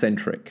very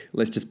eccentric.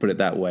 Let's just put it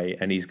that way.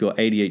 And he's got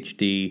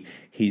ADHD.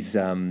 He's,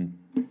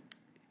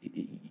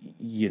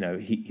 you know,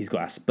 he's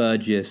got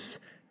Asperger's,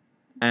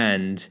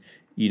 and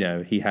you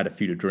know, he had a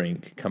few to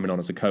drink coming on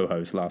as a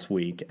co-host last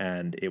week,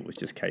 and it was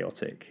just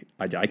chaotic.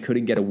 I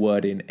couldn't get a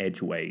word in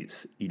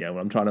edgeways. You know,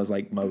 when I was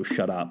like, Mo,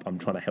 shut up. I'm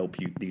trying to help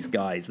you, these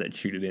guys that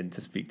tuned in to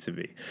speak to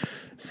me.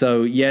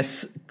 So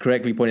yes,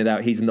 correctly pointed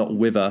out, he's not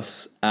with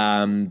us.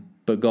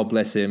 But God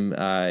bless him.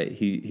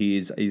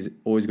 He's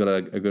always got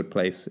a good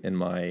place in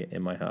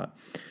my heart.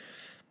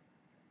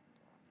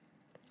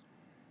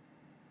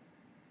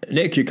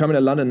 Nick, you're coming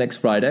to London next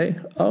Friday?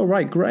 Oh,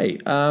 right,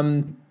 great.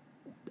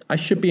 I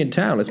should be in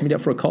town. Let's meet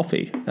up for a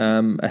coffee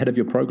ahead of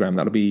your program.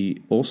 That'll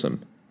be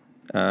awesome.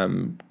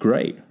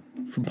 Great.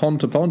 From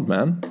pond to pond,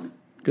 man.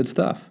 Good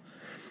stuff.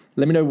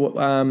 Let me know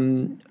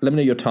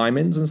your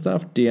timings and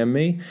stuff. DM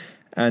me,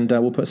 and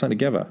we'll put something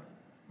together.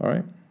 All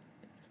right.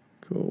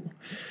 Cool.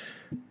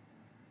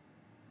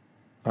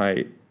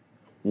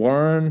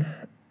 Warren.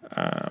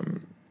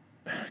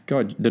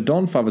 God, the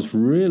Don Father's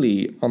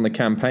really on the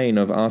campaign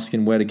of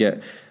asking where to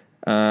get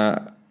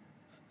a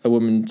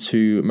woman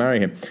to marry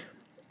him.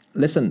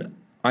 Listen,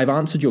 I've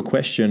answered your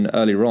question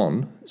earlier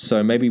on,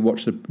 so maybe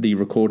watch the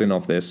recording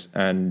of this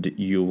and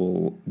you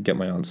will get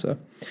my answer.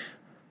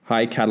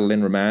 Hi,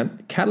 Catalin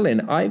Roman. Catalin,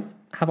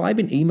 have I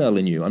been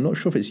emailing you? I'm not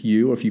sure if it's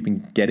you or if you've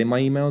been getting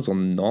my emails or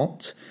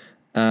not.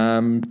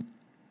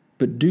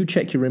 But do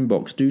check your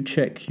inbox. Do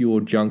check your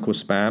junk or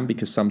spam,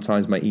 because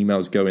sometimes my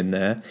emails go in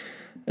there,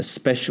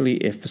 especially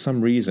if for some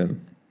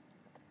reason,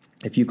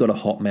 if you've got a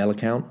Hotmail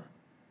account,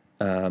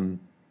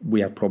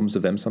 we have problems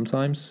with them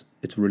sometimes.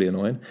 It's really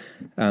annoying.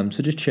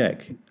 So just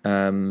check.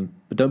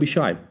 But don't be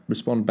shy.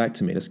 Respond back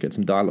to me. Let's get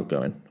some dialogue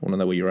going. I want to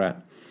know where you're at.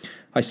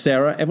 Hi,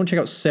 Sarah. Everyone check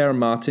out Sarah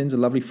Martins, a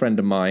lovely friend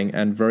of mine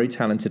and very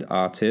talented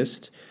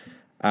artist.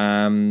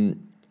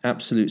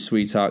 Absolute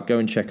sweetheart. Go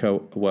and check her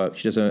work.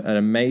 She does an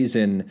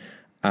amazing...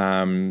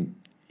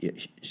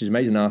 she's an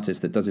amazing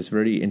artist that does this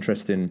really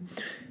interesting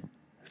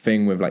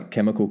thing with like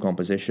chemical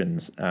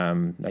compositions,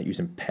 like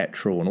using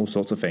petrol and all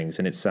sorts of things.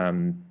 And it's,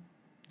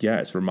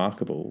 it's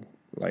remarkable.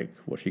 Like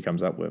what she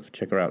comes up with.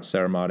 Check her out,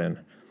 Sarah Martin.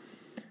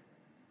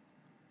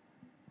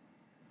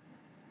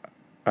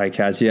 Hi,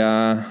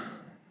 Kazia.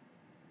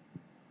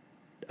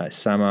 Hi,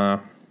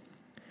 Sama.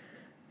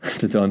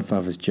 The Don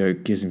Father's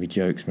joke gives me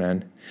jokes,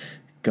 man.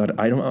 God,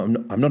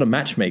 I'm not a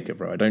matchmaker,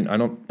 bro.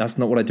 That's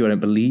not what I do. I don't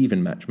believe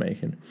in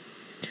matchmaking.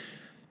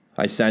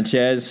 Hi,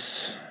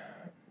 Sanchez.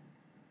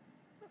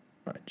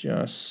 What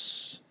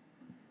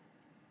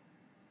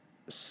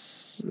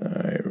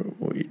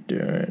are you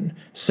doing?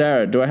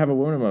 Sarah, do I have a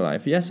woman in my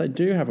life? Yes, I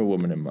do have a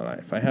woman in my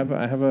life. I'm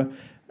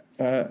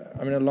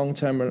in a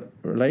long-term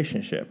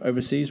relationship,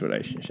 overseas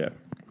relationship.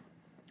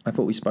 I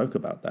thought we spoke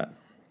about that.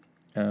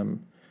 About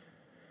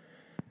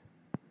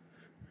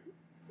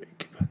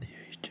the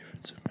age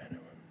difference of men and women.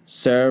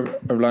 Sarah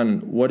of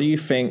London, what do you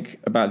think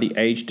about the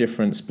age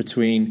difference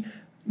between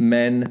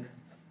men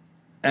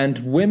and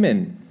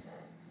women?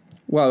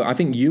 Well, I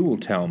think you will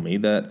tell me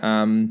that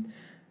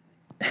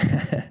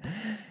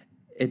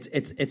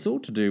it's all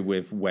to do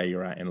with where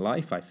you're at in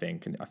life, I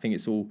think. And I think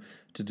it's all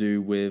to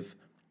do with,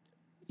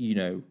 you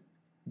know,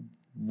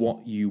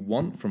 what you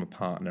want from a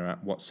partner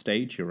at what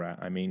stage you're at.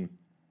 I mean,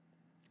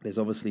 there's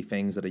obviously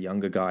things that a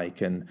younger guy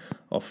can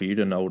offer you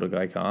that an older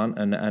guy can't,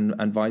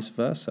 and vice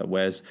versa.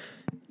 Whereas,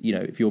 you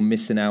know, if you're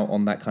missing out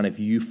on that kind of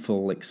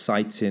youthful,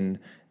 exciting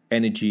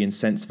energy and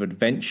sense of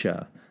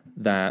adventure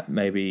that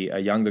maybe a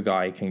younger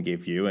guy can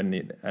give you,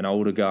 and an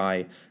older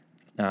guy,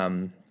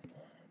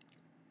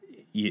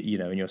 you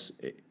know,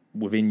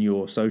 within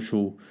your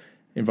social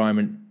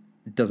environment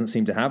doesn't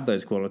seem to have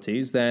those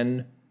qualities,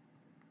 then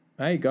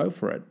hey, go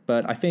for it.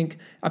 But I think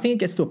it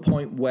gets to a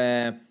point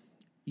where,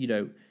 you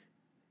know,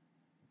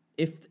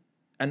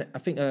 and I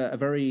think a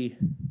very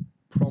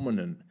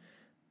prominent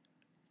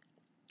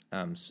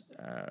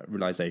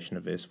realization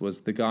of this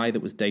was the guy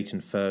that was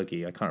dating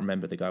Fergie. I can't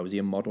remember the guy. Was he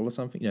a model or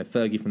something? You know,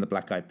 Fergie from the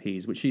Black Eyed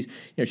Peas, which there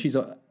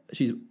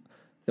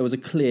was a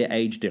clear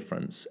age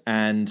difference.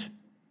 And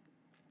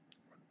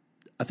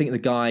I think the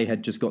guy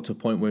had just got to a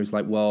point where he was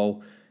like,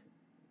 well,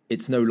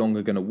 it's no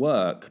longer going to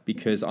work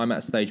because I'm at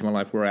a stage in my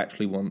life where I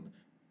actually want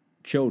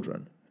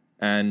children.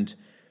 And,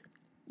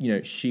 you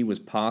know, she was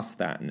past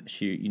that. And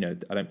she, you know,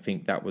 I don't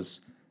think that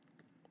was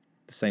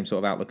the same sort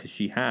of outlook as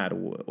she had,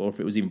 or if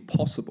it was even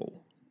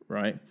possible,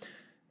 right?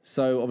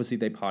 So obviously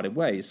they parted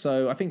ways.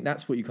 So I think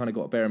that's what you kind of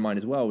got to bear in mind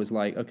as well, is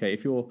like, okay,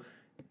 if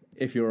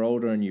you're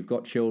older and you've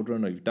got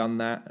children or you've done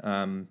that,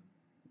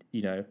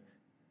 you know,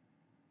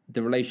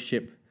 the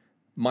relationship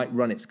might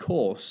run its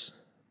course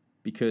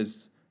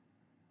because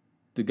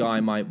the guy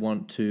might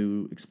want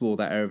to explore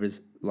that area of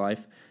his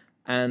life.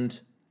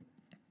 But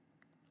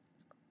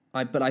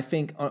I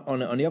think on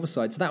the other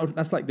side, so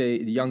that's like the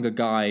younger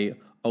guy,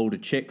 older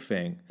chick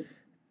thing.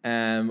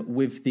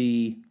 With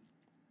the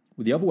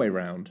other way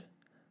around,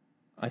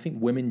 I think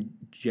women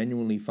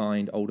genuinely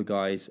find older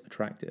guys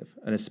attractive,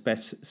 and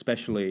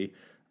especially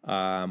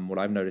what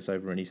I've noticed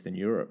over in Eastern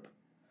Europe,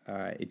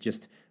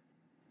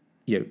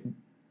 you know,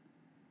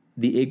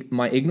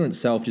 my ignorant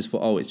self just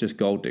thought, oh, it's just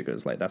gold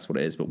diggers, like that's what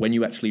it is. But when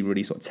you actually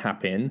really sort of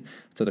tap in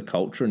to the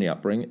culture and the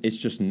upbringing, it's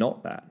just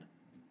not that.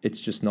 It's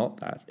just not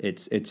that.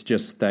 It's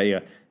just they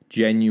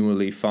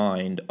genuinely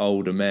find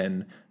older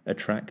men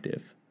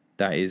attractive.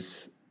 That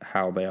is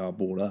how they are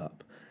brought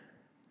up.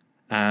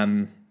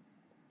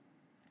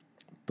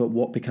 But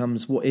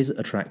what is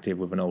attractive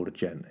with an older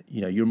gen?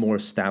 You know, you're more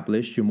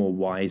established, you're more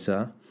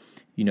wiser.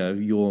 You know,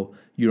 your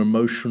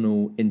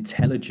emotional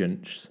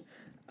intelligence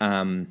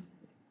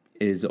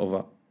is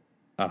of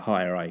a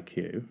higher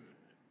IQ,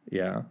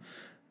 yeah,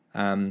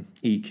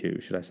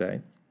 EQ, should I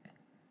say?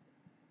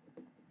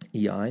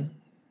 EI,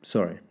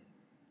 sorry,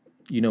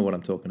 you know what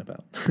I'm talking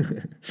about.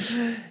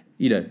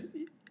 You know,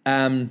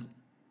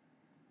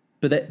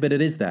 but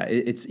it is that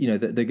it's, you know,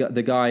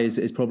 the guy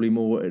is probably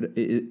more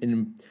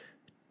in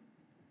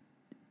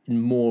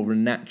more of a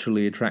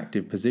naturally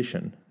attractive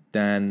position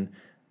than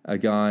a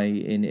guy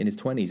in his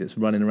 20s that's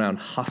running around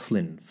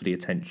hustling for the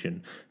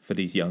attention for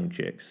these young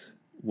chicks,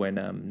 when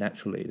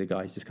naturally the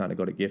guy's just kind of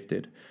got it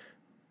gifted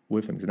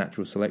with him because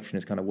natural selection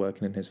is kind of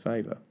working in his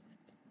favor.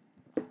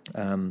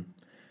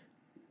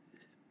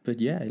 But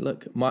yeah,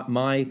 look,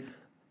 my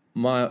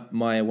one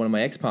of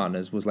my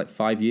ex-partners was like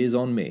 5 years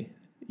on me,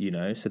 you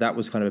know, so that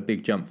was kind of a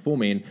big jump for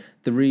me. And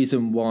the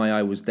reason why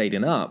I was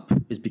dating up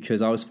is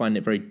because I was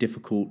finding it very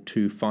difficult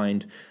to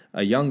find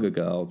a younger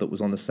girl that was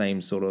on the same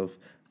sort of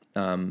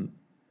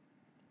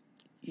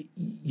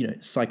you know,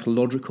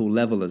 psychological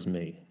level as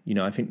me. You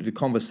know, I think the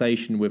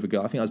conversation with a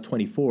girl, I think I was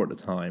 24 at the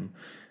time,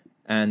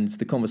 and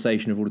the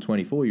conversation of all the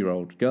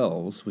 24-year-old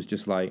girls was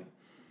just like,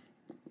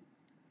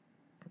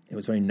 it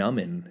was very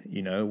numbing,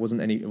 you know, it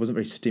wasn't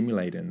very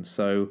stimulating.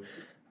 So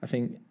I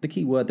think the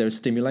key word there is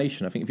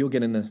stimulation. I think if you're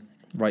getting the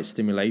right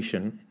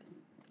stimulation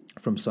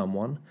from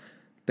someone,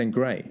 then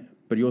great.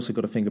 But you also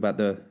got to think about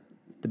the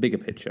bigger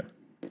picture.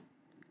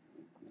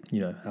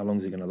 You know, how long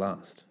is it going to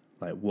last?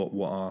 Like, what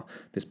are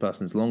this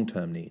person's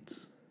long-term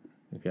needs,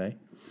 okay?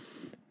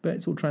 But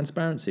it's all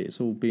transparency.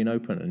 It's all being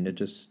open, and you're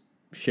just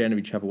sharing with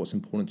each other what's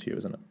important to you,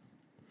 isn't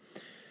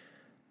it?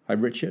 Hi,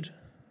 Richard.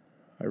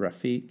 Hi,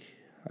 Rafiq.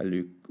 Hi,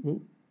 Luke.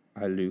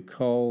 Hi, Luke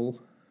Cole.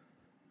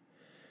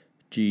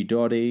 G.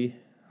 Doddy.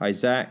 Hi,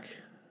 Zach.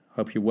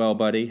 Hope you're well,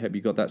 buddy. Hope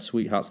you got that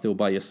sweetheart still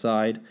by your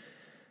side.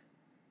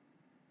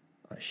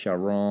 Hi,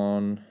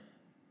 Sharon.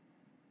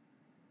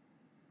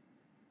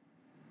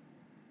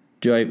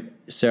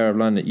 Sarah of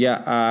London.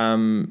 Yeah,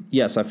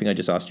 yes, I think I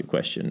just asked you a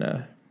question.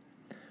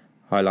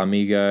 Hi,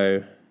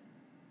 Lamigo.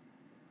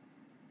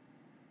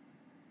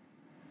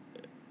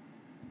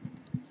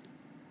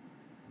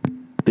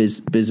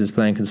 Business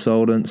plan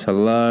consultants.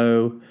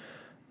 Hello.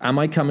 Am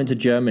I coming to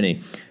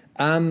Germany?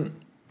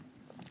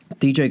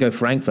 DJ Go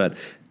Frankfurt.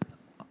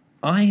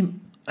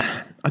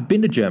 I've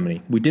been to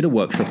Germany. We did a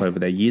workshop over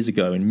there years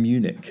ago in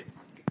Munich,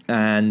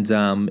 and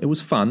it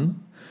was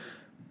fun.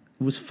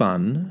 It was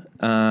fun.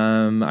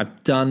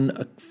 I've done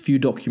a few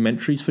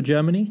documentaries for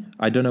Germany.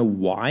 I don't know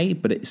why,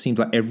 but it seems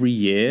like every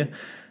year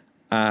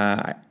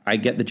I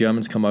get the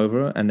Germans come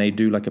over and they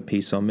do like a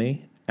piece on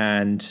me,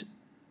 and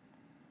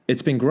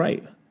it's been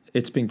great.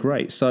 It's been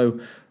great. So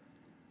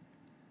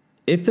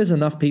if there's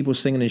enough people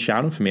singing and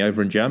shouting for me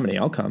over in Germany,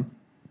 I'll come.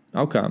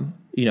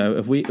 You know,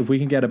 if we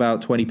can get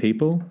about 20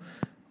 people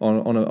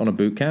on a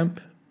boot camp,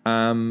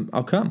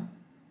 I'll come.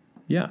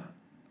 Yeah,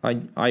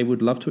 I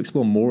would love to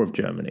explore more of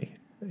Germany.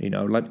 You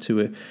know, I'd like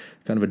to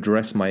kind of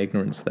address my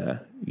ignorance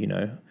there. You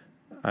know,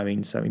 I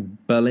mean,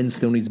 Berlin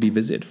still needs to be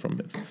visited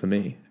for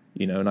me.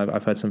 You know, and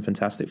I've heard some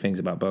fantastic things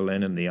about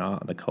Berlin and the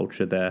art and the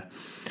culture there.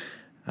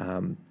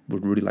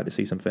 Would really like to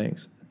see some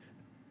things.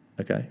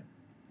 Okay,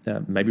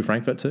 maybe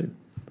Frankfurt too.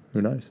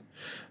 Who knows?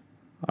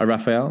 Hi,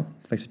 Raphael.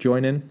 Thanks for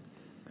joining.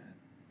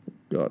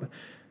 God.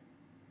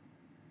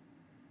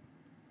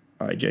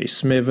 Hi, Jay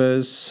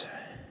Smithers.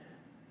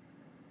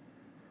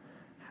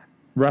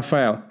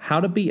 Raphael, how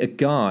to be a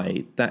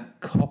guy that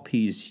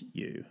copies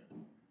you?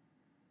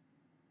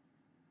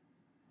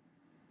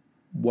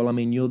 Well, I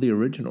mean, you're the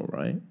original,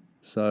 right?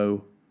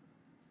 So,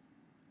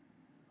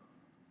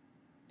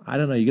 I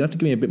don't know. You're going to have to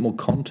give me a bit more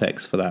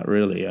context for that,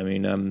 really. I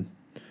mean,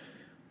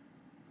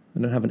 I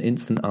don't have an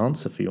instant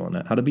answer for you on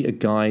that. How to be a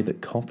guy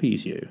that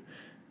copies you?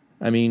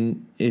 I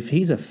mean, if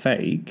he's a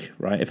fake,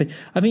 right? I think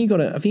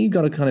you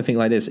got to kind of think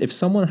like this. If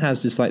someone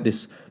has just like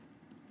this,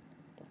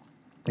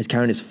 is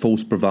carrying this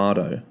false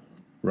bravado,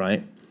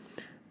 right?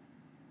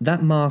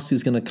 That mask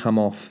is going to come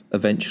off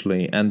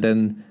eventually, and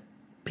then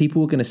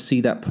people are going to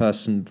see that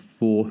person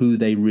for who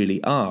they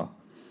really are.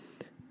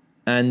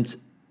 And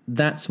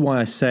that's why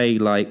I say,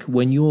 like,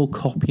 when you're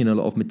copying a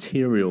lot of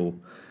material,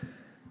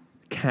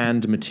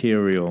 canned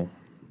material,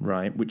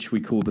 right, which we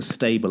call the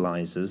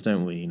stabilizers,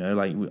 don't we? You know,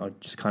 like, I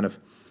just kind of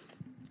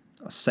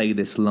say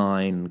this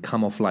line,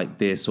 come off like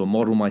this, or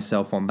model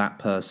myself on that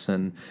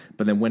person,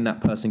 but then when that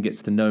person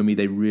gets to know me,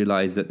 they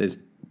realize that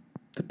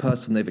the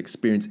person they've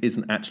experienced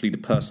isn't actually the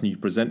person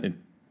you've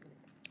presented.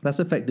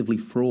 That's effectively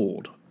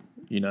fraud.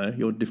 You know,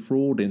 you're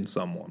defrauding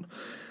someone.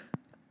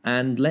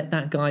 And let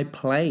that guy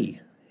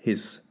play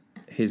his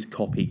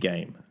copy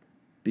game.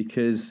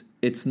 because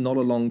it's not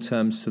a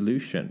long-term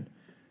solution.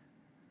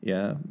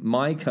 Yeah.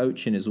 My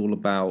coaching is all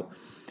about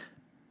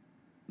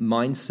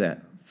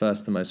mindset,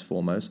 first and most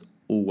foremost,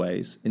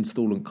 always.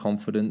 Installing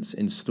confidence,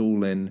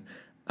 installing,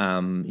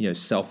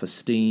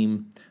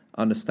 self-esteem,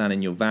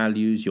 understanding your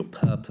values, your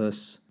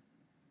purpose.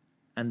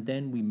 And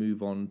then we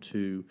move on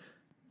to,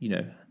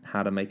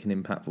 how to make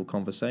an impactful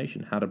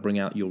conversation, how to bring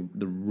out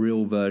the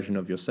real version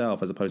of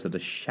yourself as opposed to the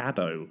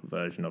shadow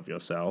version of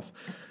yourself,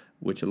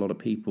 which a lot of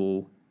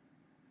people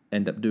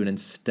end up doing and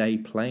stay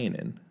playing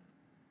in.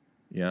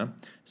 Yeah.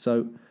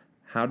 So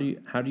how do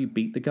you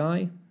beat the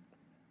guy?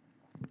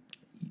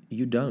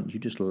 You don't. You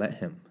just let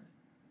him.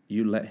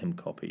 You let him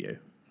copy you,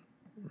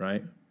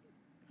 right?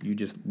 You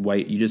just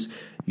wait. You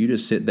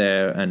just sit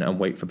there and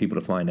wait for people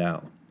to find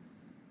out.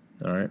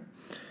 All right.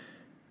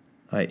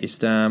 Hi,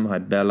 Istam. Hi,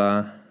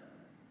 Bella.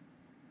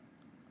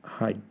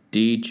 Hi,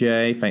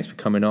 DJ. Thanks for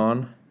coming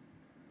on.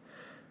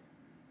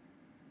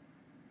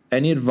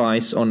 Any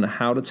advice on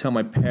how to tell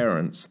my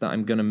parents that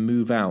I'm going to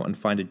move out and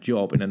find a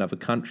job in another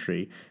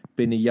country?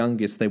 Being the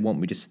youngest, they want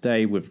me to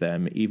stay with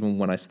them even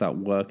when I start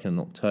working in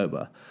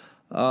October.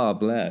 Oh,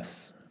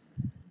 bless.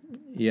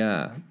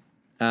 Yeah.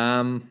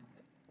 You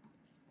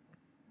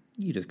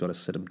just got to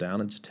sit them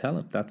down and just tell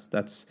them. That's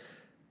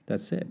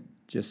it.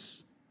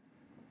 Just,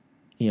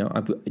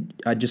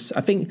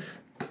 I think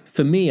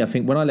for me,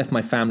 when I left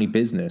my family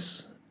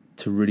business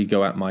to really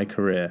go at my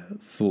career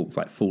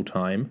full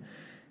time,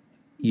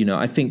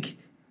 I think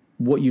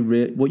what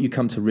you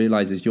come to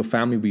realize is your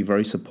family will be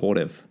very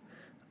supportive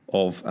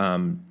of.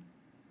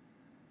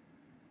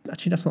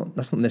 Actually, that's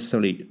not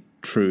necessarily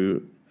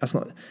true.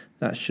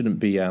 That shouldn't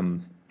be.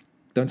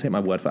 Don't take my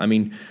word for it. I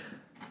mean,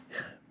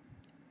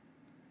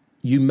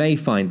 you may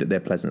find that they're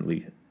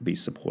pleasantly be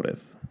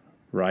supportive,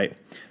 right?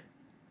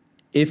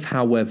 If,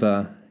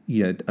 however,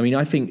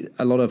 I think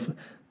a lot of,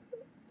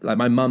 like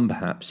my mum,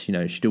 perhaps,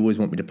 she'd always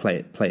want me to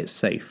play it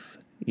safe,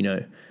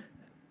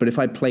 But if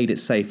I played it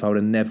safe, I would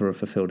have never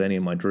fulfilled any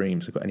of my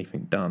dreams or got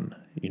anything done.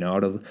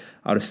 I'd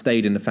have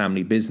stayed in the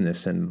family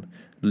business and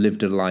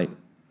lived a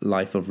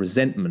life of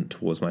resentment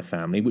towards my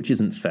family, which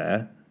isn't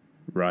fair,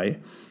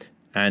 right?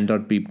 And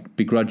I'd be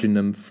begrudging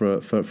them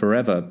for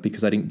forever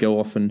because I didn't go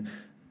off and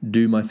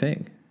do my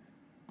thing,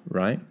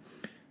 right?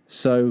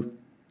 So,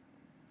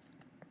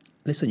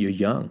 listen, you're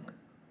young.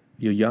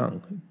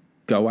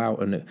 Go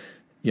out and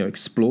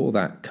explore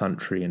that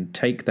country and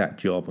take that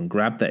job and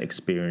grab that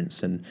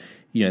experience, and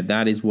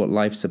that is what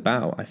life's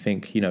about. I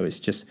think it's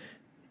just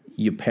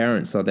your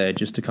parents are there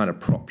just to kind of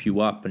prop you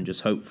up and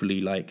just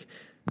hopefully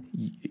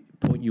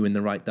point you in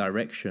the right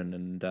direction,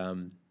 and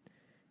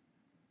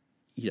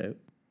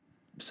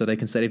so they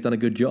can say they've done a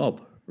good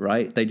job,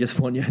 right? They just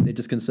want you. They're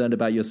just concerned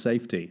about your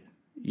safety,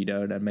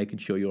 and making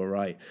sure you're all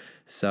right.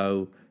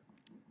 So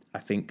I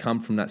think come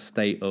from that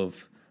state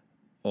of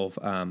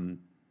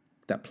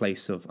that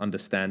place of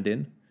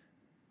understanding,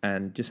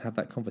 and just have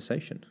that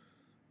conversation.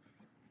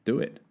 Do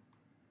it.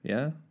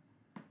 Yeah.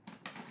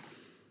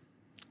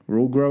 We're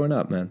all growing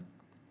up, man.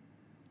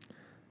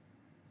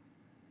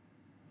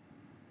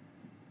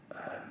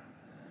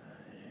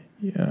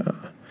 Yeah.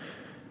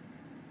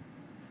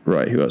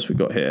 Right, who else we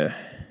got here?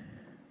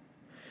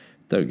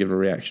 Don't give a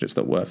reaction, it's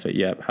not worth it.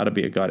 Yep. How to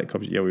be a guy that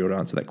comes. Yeah, we already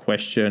answered that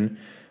question.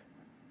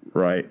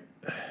 Right.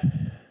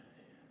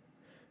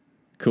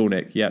 Cool,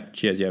 Nick. Yep.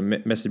 Cheers. Yeah.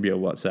 Message me on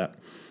WhatsApp.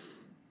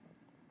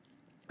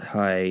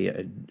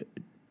 Hi,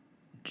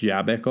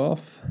 Jabekov.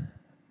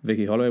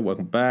 Vicky Holloway,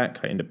 welcome back.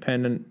 Hi,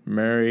 Independent.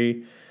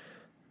 Mary.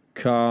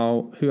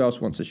 Carl. Who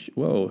else wants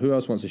who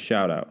else wants a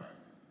shout out?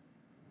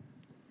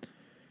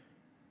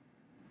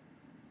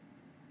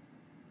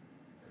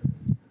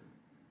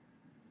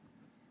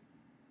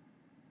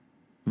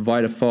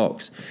 Vida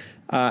Fox.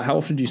 How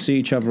often do you see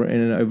each other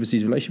in an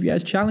overseas relationship? Yeah,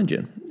 it's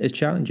challenging.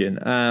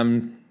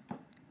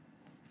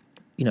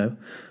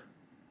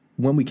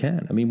 When we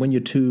can. I mean, when you're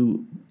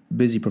two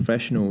busy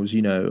professionals,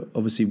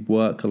 obviously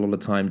work a lot of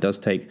time does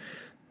take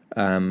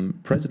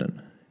precedent,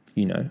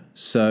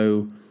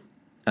 So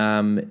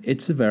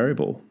it's a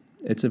variable.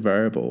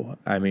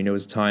 I mean, there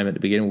was a time at the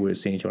beginning we were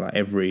seeing each other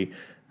every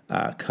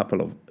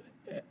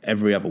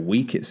other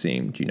week, it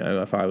seemed,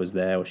 if I was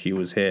there or she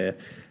was here.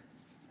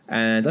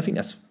 And I think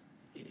that's,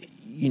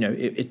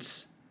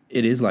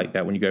 it is like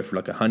that when you go for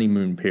like a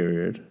honeymoon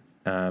period.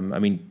 I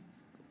mean,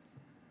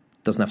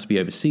 it doesn't have to be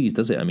overseas,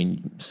 does it? I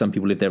mean, some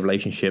people live their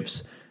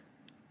relationships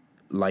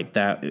like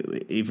that,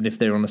 even if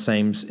they're on the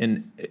same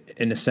on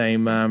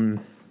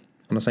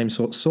the same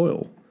sort of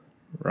soil,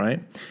 right?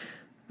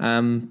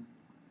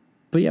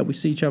 But yeah, we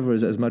see each other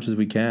as much as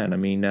we can. I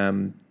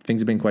mean,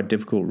 things have been quite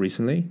difficult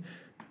recently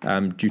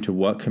due to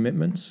work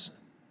commitments,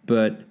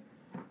 but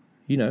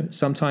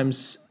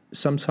sometimes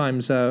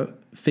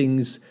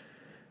things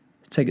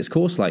take its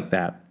course like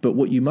that. But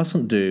what you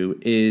mustn't do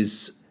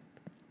is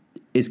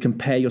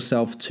compare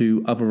yourself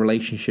to other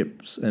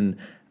relationships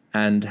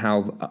and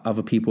how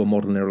other people are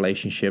modeling their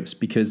relationships,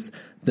 because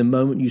the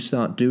moment you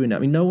start doing that, I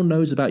mean, no one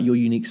knows about your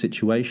unique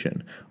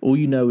situation. All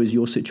you know is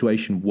your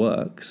situation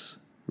works,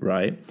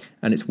 right?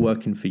 And it's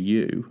working for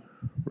you,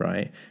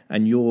 right?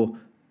 And you're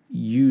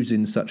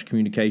using such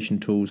communication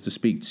tools to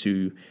speak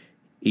to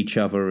each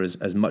other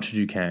as much as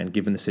you can,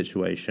 given the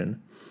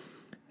situation.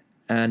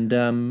 And,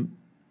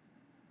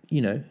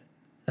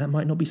 that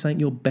might not be something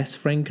your best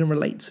friend can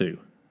relate to,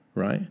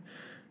 right?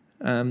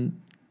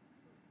 Isn't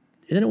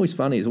it always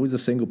funny? It's always the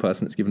single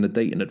person that's given the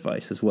dating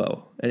advice as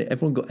well. And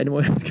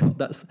anyone has got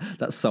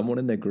that's someone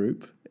in their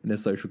group, in their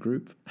social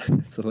group.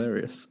 It's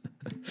hilarious.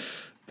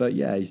 But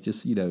yeah, it's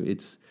just,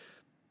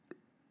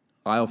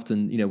 I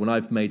often, when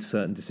I've made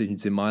certain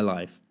decisions in my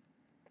life,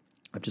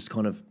 I've just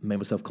kind of made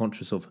myself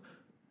conscious of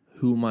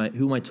who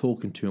am I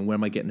talking to and where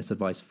am I getting this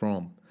advice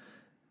from?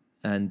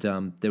 And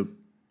there would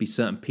be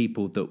certain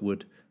people that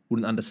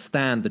wouldn't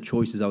understand the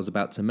choices I was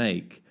about to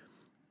make.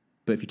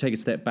 But if you take a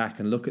step back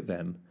and look at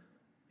them,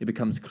 it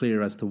becomes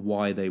clear as to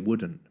why they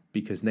wouldn't,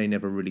 because they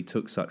never really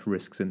took such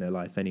risks in their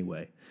life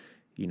anyway.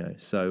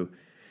 So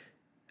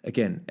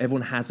again,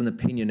 everyone has an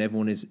opinion.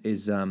 Everyone is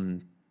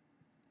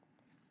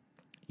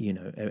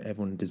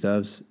everyone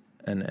deserves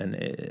and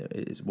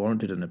is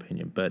warranted an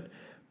opinion, but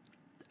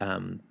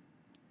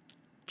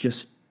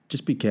just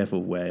be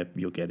careful where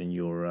you're getting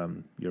your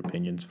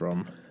opinions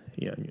from.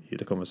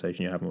 The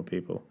conversation you're having with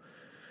people.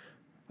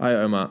 Hi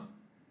Omar,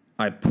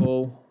 hi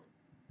Paul,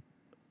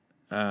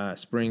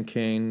 Spring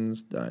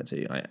Kings,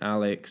 hi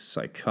Alex,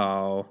 hi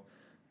Carl,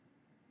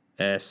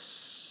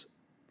 S,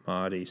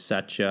 Marty,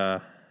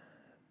 Satcha,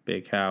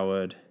 Big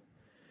Howard.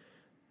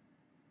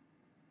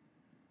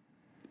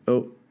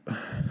 Oh,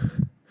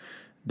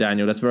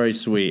 Daniel, that's very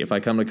sweet. If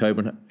I come to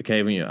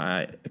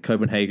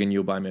Copenhagen,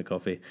 you'll buy me a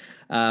coffee.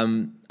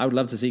 I would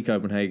love to see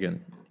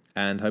Copenhagen,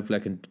 and hopefully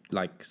I can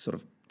sort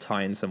of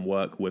tie in some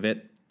work with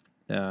it.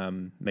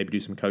 Maybe do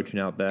some coaching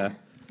out there.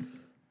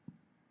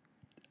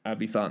 That'd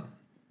be fun.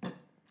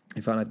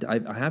 In fact,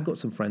 I have got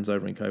some friends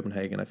over in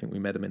Copenhagen. I think we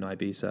met them in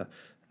Ibiza.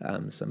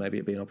 So maybe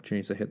it'd be an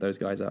opportunity to hit those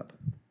guys up.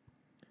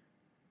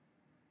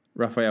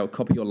 Raphael,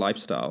 copy your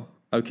lifestyle.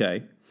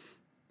 Okay.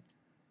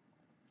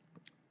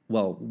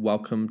 Well,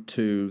 welcome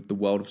to the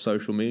world of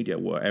social media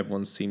where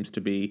everyone seems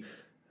to be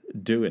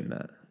doing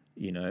that,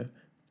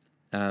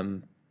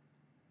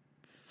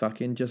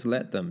 fucking just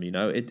let them,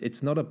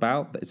 it's not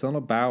about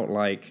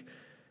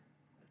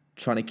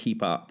trying to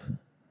keep up,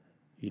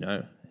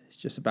 it's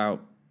just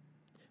about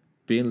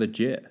being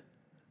legit,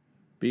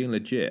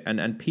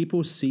 and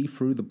people see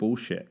through the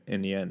bullshit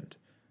in the end,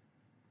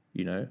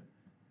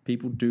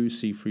 people do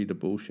see through the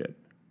bullshit.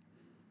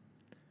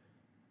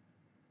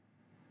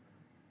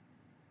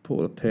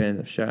 Paul, a pin,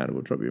 a shout,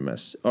 we'll drop you a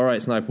mess. All right,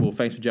 Sniper Paul,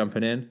 thanks for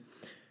jumping in.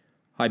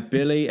 Hi,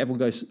 Billy. Everyone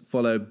go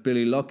follow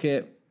Billy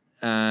Lockett.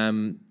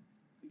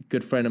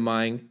 Good friend of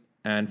mine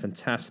and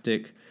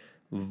fantastic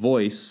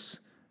voice.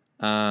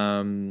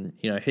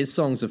 His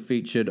songs are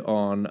featured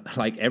on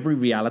every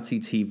reality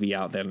TV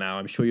out there now.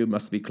 I'm sure you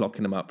must be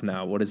clocking them up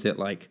now. What is it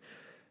like?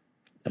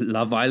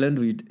 Love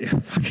Island?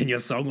 Fucking your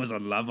song was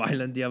on Love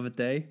Island the other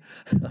day.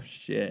 Oh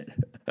shit.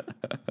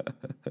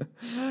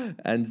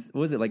 And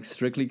what was it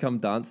Strictly Come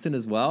Dancing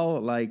as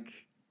well?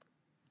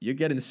 You're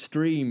getting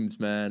streams,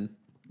 man.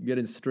 You're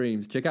getting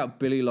streams. Check out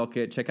Billy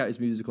Lockett. Check out his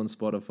music on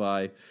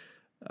Spotify.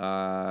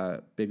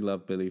 Big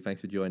love, Billy.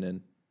 Thanks for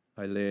joining.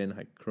 Hi, Lynn.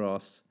 Hi,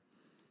 Cross.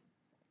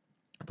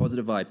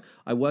 Positive vibes.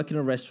 I work in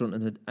a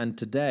restaurant, and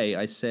today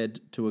I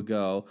said to a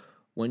girl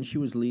when she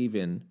was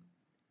leaving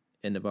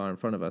in the bar in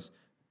front of us,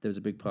 there was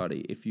a big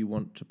party. If you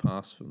want to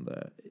pass from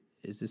there,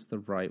 is this the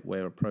right way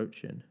of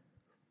approaching?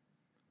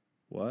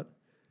 What?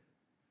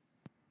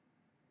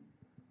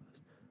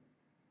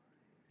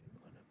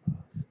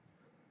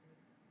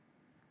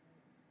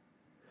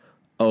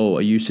 Oh,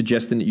 are you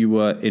suggesting that you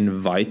were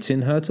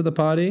inviting her to the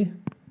party?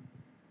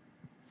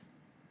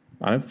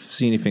 I don't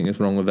see anything that's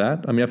wrong with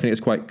that. I mean, I think it's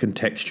quite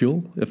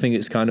contextual. I think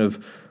it's kind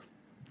of,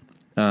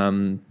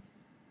 I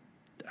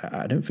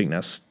don't think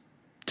that's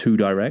too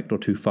direct or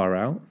too far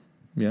out.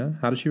 Yeah.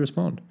 How does she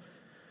respond?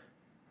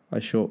 Hi,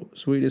 Short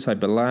Sweetest. Hi,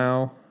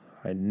 Bilal.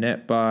 Hi,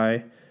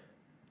 Netbuy.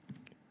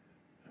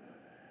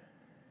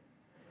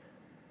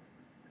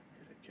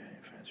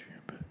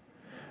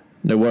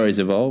 No worries,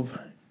 Evolve.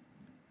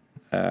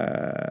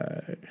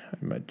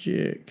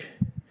 Magic.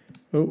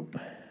 Oh.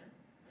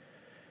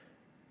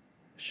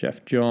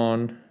 Chef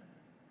John.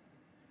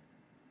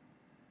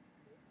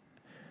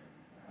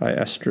 Hi,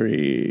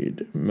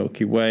 Astrid.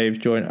 Milky Waves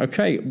join.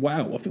 Okay,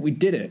 wow. I think we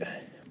did it.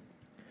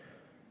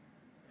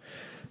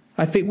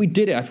 I think we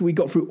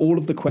got through all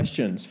of the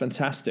questions.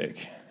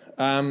 Fantastic.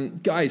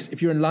 Guys,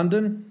 if you're in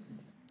London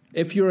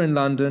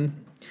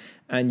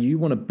and you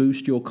want to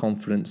boost your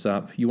confidence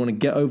up, you want to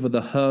get over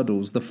the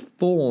hurdles, the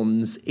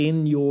thorns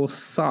in your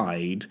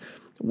side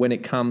when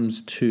it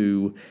comes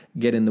to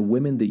getting the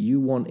women that you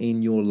want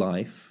in your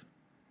life,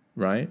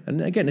 right?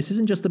 And again, this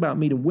isn't just about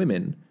meeting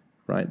women,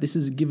 right? This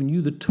is giving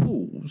you the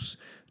tools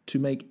to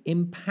make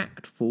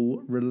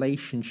impactful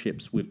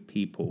relationships with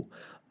people.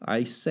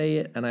 I say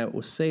it and I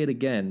will say it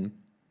again.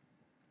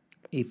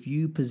 If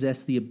you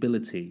possess the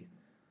ability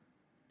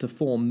to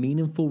form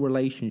meaningful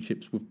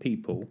relationships with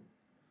people,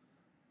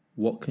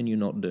 what can you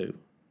not do?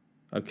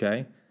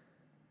 Okay?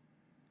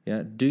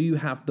 Yeah. Do you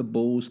have the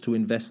balls to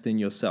invest in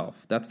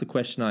yourself? That's the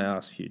question I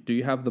ask you. Do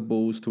you have the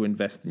balls to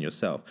invest in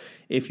yourself?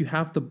 If you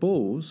have the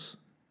balls,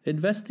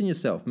 invest in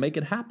yourself. Make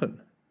it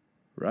happen,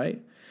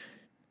 right?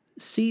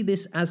 See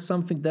this as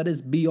something that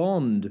is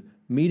beyond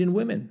meeting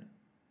women,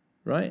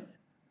 right?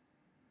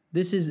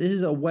 This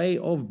is a way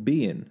of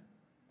being,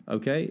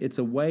 okay? It's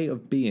a way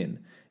of being.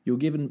 You're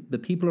giving the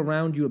people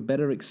around you a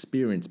better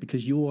experience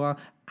because you are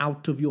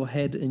out of your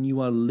head and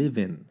you are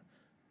living,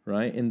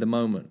 right, in the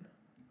moment,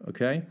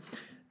 okay?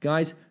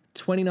 Guys,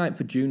 29th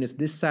of June is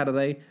this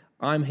Saturday.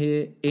 I'm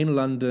here in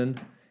London.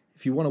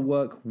 If you want to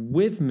work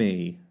with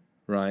me,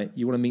 right,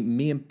 you want to meet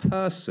me in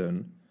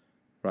person,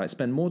 right,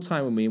 spend more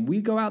time with me, and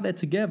we go out there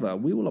together.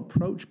 We will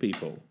approach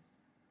people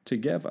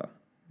together,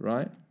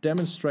 right?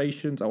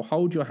 Demonstrations. I'll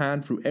hold your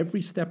hand through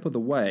every step of the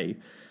way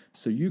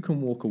so you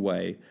can walk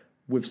away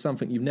with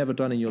something you've never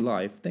done in your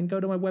life. Then go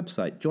to my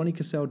website,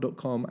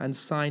 johnnycassell.com, and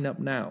sign up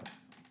now,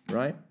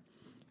 right?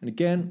 And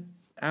again,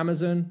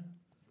 Amazon,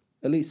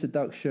 Elite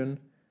Seduction,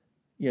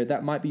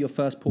 that might be your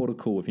first port of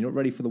call. If you're not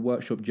ready for the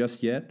workshop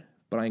just yet,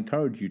 but I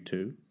encourage you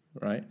to,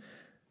 right?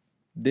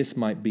 This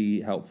might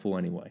be helpful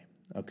anyway,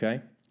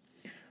 okay?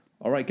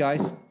 All right,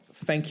 guys,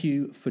 thank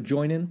you for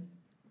joining.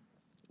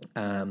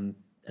 And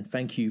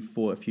thank you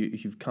for, if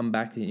you've come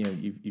back,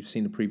 you've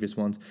seen the previous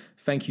ones,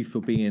 thank you for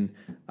being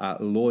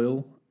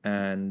loyal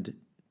and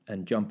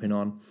jumping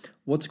on.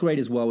 What's great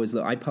as well is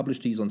that I publish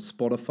these on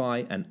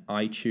Spotify and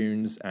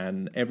iTunes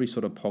and every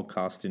sort of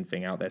podcasting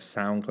thing out there,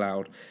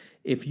 SoundCloud.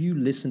 If you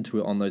listen to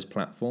it on those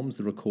platforms,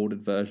 the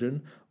recorded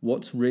version,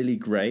 what's really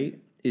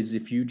great is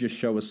if you just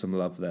show us some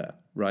love there,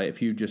 right?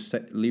 If you just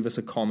leave us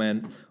a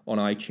comment on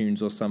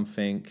iTunes or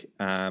something,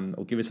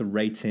 or give us a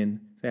rating.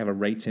 They have a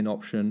rating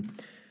option.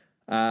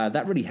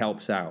 That really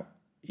helps out,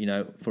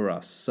 for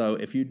us. So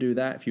if you do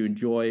that, if you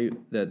enjoy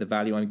the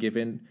value I'm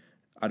giving,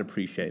 I'd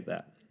appreciate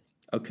that.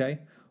 Okay?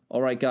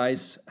 All right,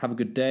 guys. Have a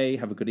good day.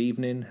 Have a good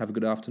evening. Have a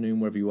good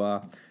afternoon, wherever you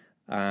are.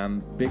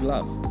 Big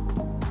love.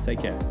 Take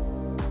care.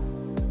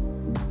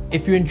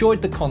 If you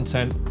enjoyed the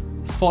content,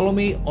 follow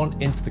me on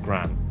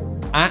Instagram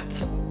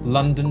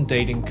 @London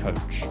Dating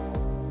Coach.